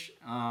age,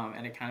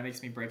 and it kind of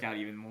makes me break out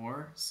even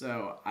more.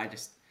 So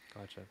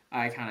Gotcha.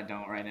 I kind of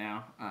don't right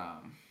now.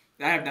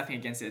 I have nothing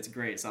against it. It's a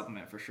great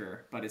supplement for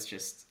sure, but it's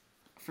just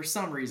for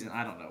some reason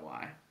I don't know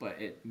why, but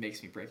it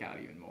makes me break out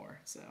even more.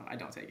 So I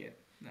don't take it.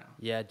 No.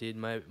 Yeah, dude,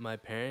 my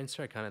parents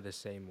are kind of the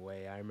same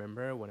way. I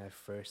remember when I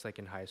first, like,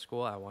 in high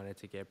school, I wanted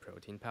to get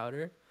protein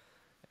powder,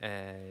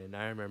 and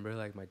I remember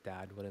like my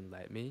dad wouldn't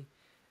let me,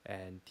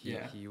 and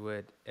Yeah. he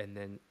would, and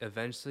then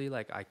eventually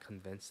like I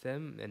convinced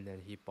him, and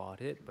then he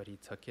bought it, but he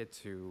took it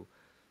to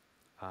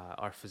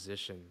our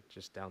physician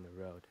just down the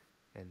road,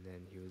 and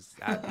then he was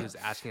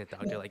asking the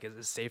doctor, like, is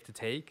it safe to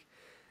take?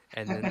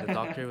 And then the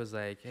doctor was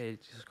like, hey,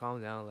 just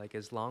calm down. Like,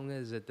 as long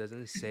as it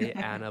doesn't say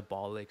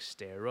anabolic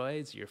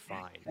steroids, you're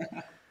fine.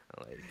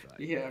 I'm like, fuck,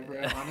 Yeah,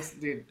 bro. man. Honestly,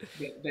 dude,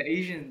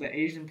 the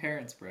Asian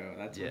parents, bro.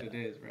 That's what Yeah. it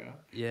is, bro.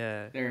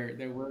 Yeah.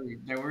 They're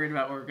worried. They're worried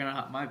about what we're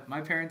gonna.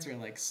 My parents are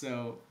like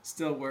so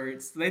still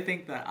worried. So they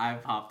think that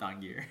I've hopped on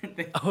gear.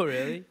 Oh,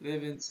 really?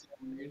 They've been so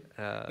worried.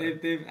 Uh,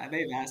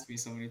 They've asked me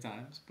so many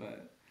times,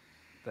 but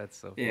that's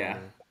so yeah,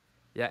 funny.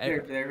 Yeah.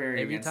 they're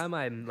very Every against. time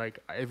I'm like,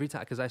 every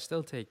time, because I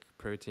still take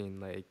protein,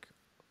 like,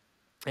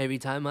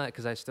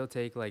 because I still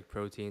take like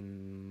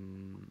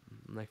protein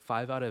like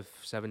 5 out of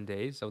 7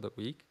 days of the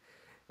week.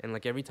 And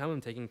like every time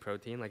I'm taking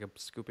protein, like I'm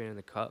scooping in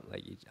the cup,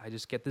 like I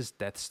just get this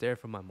death stare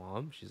from my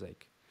mom. She's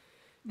like,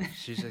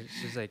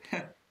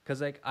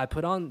 cause like I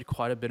put on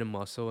quite a bit of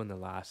muscle in the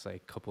last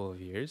like couple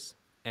of years,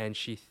 and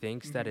she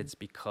thinks that Mhm. it's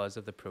because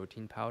of the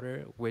protein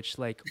powder, which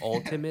like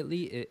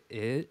ultimately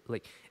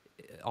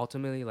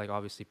like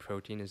obviously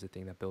protein is the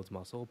thing that builds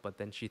muscle, but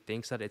then she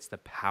thinks that it's the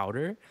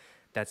powder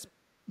that's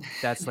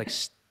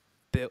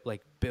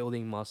like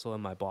building muscle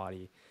in my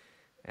body.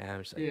 And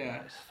I'm just like,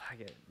 Yeah. fuck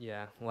it.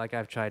 Yeah, like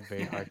I've tried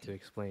very hard to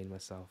explain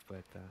myself,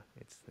 but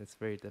it's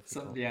very Some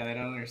difficult. yeah, they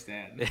don't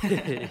understand.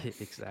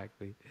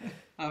 Exactly.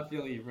 I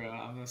feel you, bro.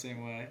 I'm the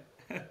same way.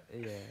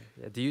 Yeah,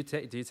 yeah. Do you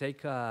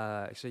take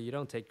so you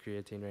don't take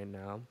creatine right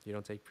now? You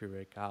don't take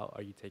pre-workout.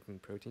 Are you taking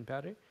protein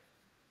powder?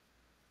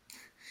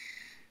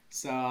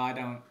 So I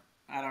don't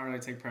really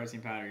take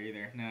protein powder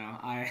either. No,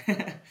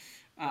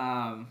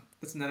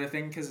 that's another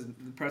thing because the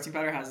protein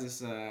powder has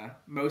this.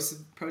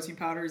 Most protein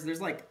powders,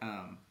 there's like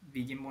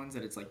vegan ones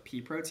that it's like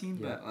pea protein,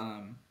 Yeah.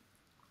 but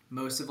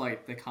most of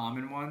like the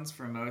common ones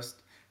for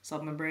most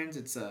supplement brands,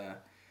 it's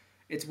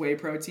whey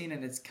protein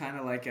and it's kind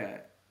of like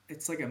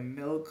it's like a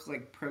milk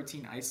like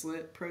protein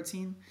isolate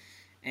protein,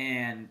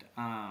 and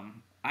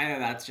I know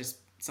that's just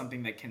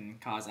something that can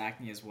cause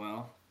acne as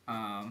well.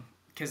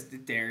 Because the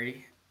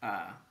dairy.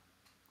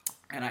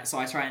 And I so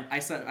I try and I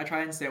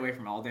try and stay away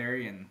from all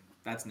dairy, and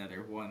that's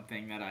another one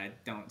thing that I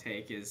don't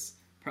take is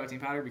protein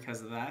powder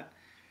because of that.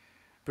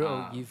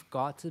 Bro, Um, you've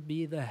got to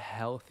be the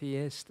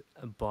healthiest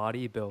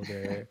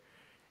bodybuilder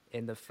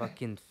in the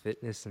fucking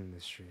fitness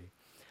industry.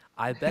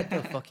 I bet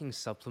the fucking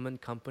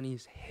supplement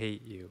companies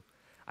hate you.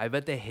 I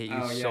bet they hate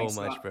you oh yeah, so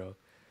so much, bro.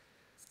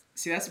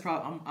 see that's the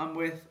problem.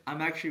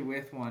 I'm actually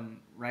with one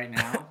right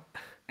now,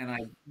 and I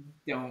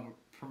don't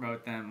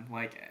promote them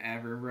like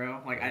ever,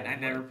 bro. Like Oh I my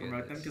never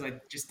promote them because goodness. I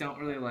just don't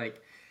really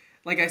like.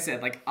 Like I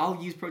said, like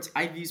I've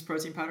used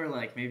protein powder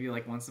like maybe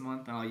like once a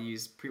month, and I'll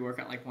use pre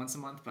workout like once a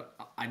month. But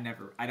I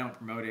don't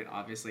promote it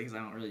obviously because I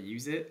don't really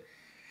use it.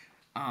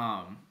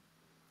 Um,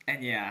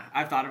 and yeah,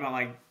 I've thought about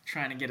like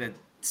trying to get a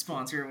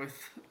sponsor with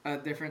a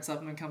different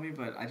supplement company,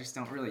 but I just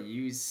don't really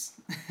use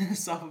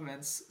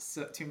supplements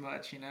too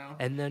much, you know.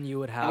 And then you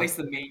would At have least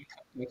the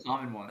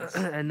common ones,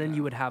 and you then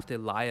you know. would have to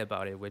lie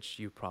about it, which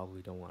you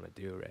probably don't want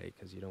to do, right?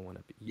 Because you don't want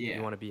to be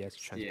you Yeah, want to be as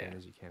yeah, transparent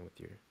as you can with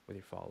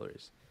your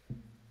followers.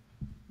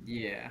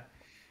 yeah.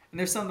 And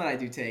there's some that I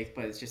do take,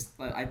 but it's just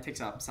like, I take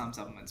some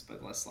supplements,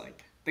 but less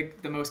like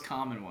the most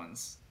common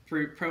ones.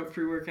 Pre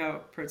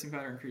workout, protein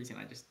powder, and creatine.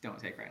 I just don't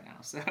take right now.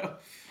 So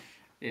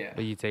yeah,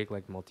 But you take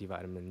like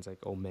multivitamins,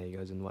 like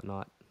omegas and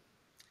whatnot.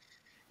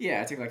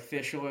 yeah. I take like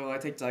fish oil. I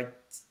take like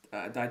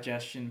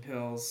digestion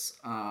pills.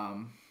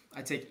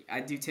 I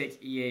do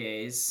take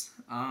EAAs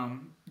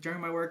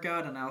during my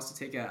workout, and I also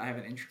take I have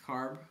an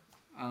intracarb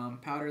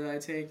powder that I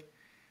take.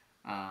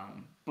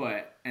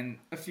 But and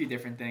a few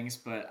different things,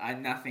 but I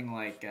nothing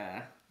like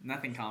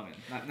nothing common.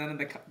 None of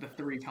the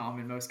three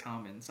most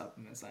common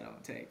supplements I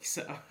don't take.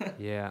 So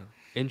Yeah,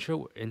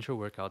 intro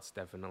workouts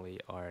definitely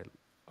are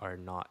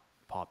not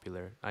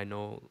popular. I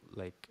know,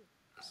 like,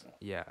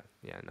 yeah,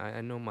 yeah. And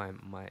I know my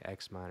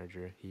ex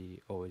manager.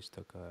 He always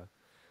took a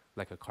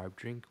like a carb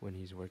drink when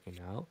he's working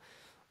out,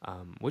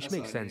 which that's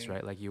what makes I sense, do.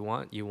 right? Like you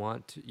want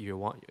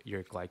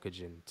your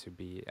glycogen to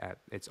be at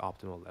its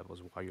optimal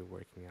levels while you're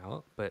working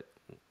out. But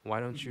why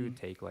don't you Hmm.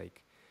 take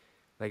like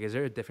is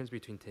there a difference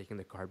between taking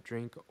the carb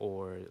drink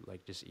or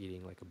like just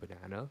eating like a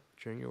banana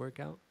during your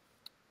workout?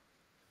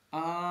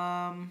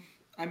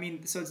 I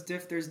mean, so it's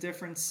there's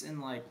difference in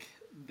like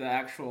the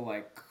actual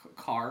like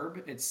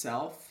carb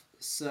itself.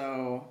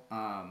 So,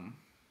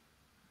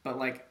 but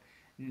like,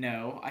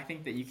 no, I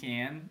think that you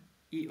can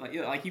eat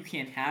like you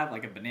can have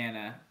like a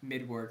banana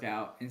mid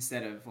workout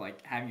instead of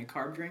like having a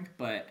carb drink,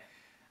 but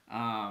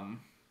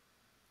um,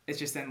 it's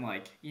just then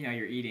like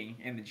you're eating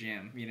in the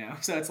gym,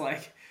 so it's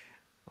like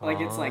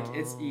it's Oh,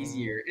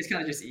 easier. It's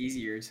kind of just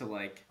easier to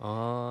like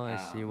oh, I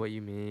see um what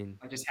you mean.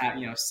 just have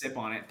sip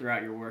on it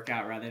throughout your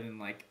workout rather than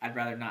like I'd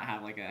rather not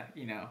have like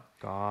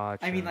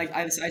I mean Gotcha. like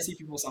I see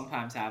people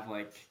sometimes have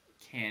like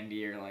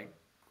candy or like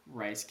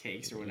rice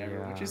cakes or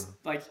whatever, which Yeah. is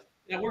like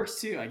that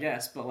works too, I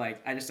guess, but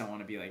like I just don't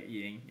want to be like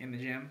eating in the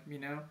gym.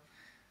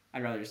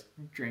 I'd rather just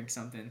drink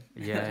something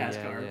that Yeah, has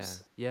yeah, yeah.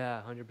 carbs. Yeah,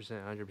 100%,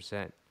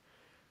 100%.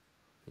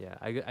 Yeah,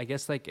 I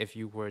guess like if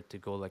you were to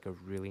go like a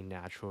really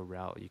natural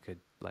route, you could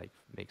like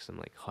make some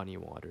like honey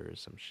water or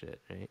some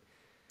shit, right?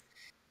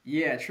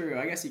 Yeah, true.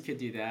 I guess you could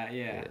do that.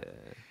 Yeah.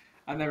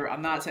 I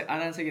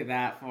don't take it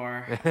that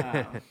far.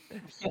 Yeah.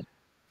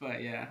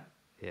 But yeah.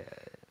 Yeah.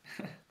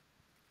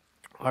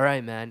 All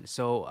right, man.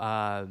 So,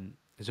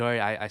 sorry,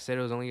 I said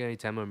it was only gonna be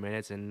 10 more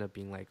minutes, it ended up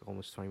being like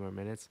almost 20 more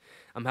minutes.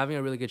 I'm having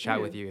a really good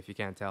chat Yeah. with you, if you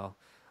can't tell.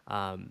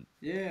 Um,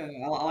 Yeah.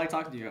 I like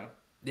talking to you.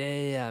 yeah,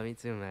 yeah, yeah, me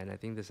too, man. I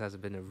think this has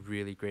been a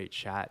really great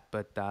chat,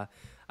 but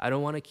I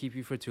don't want to keep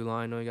you for too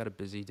long. I know you got a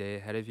busy day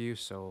ahead of you,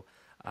 so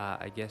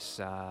I guess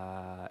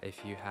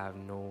if you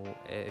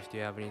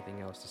have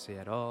anything else to say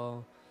at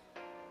all,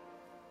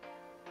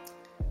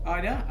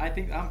 Yeah, I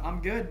think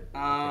I'm good.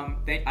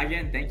 okay.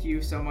 Again, thank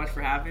you so much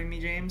for having me,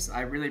 James.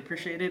 I really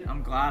appreciate it.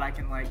 I'm glad I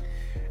can like,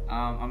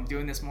 I'm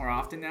doing this more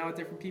often now with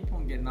different people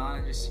and getting on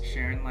and just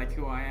sharing like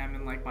who I am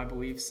and like my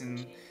beliefs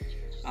and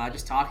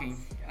just talking.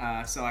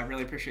 So I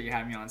really appreciate you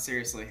having me on.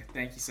 Seriously,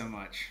 thank you so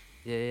much.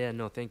 Yeah, yeah,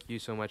 no, thank you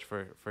so much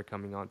for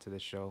coming on to the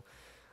show.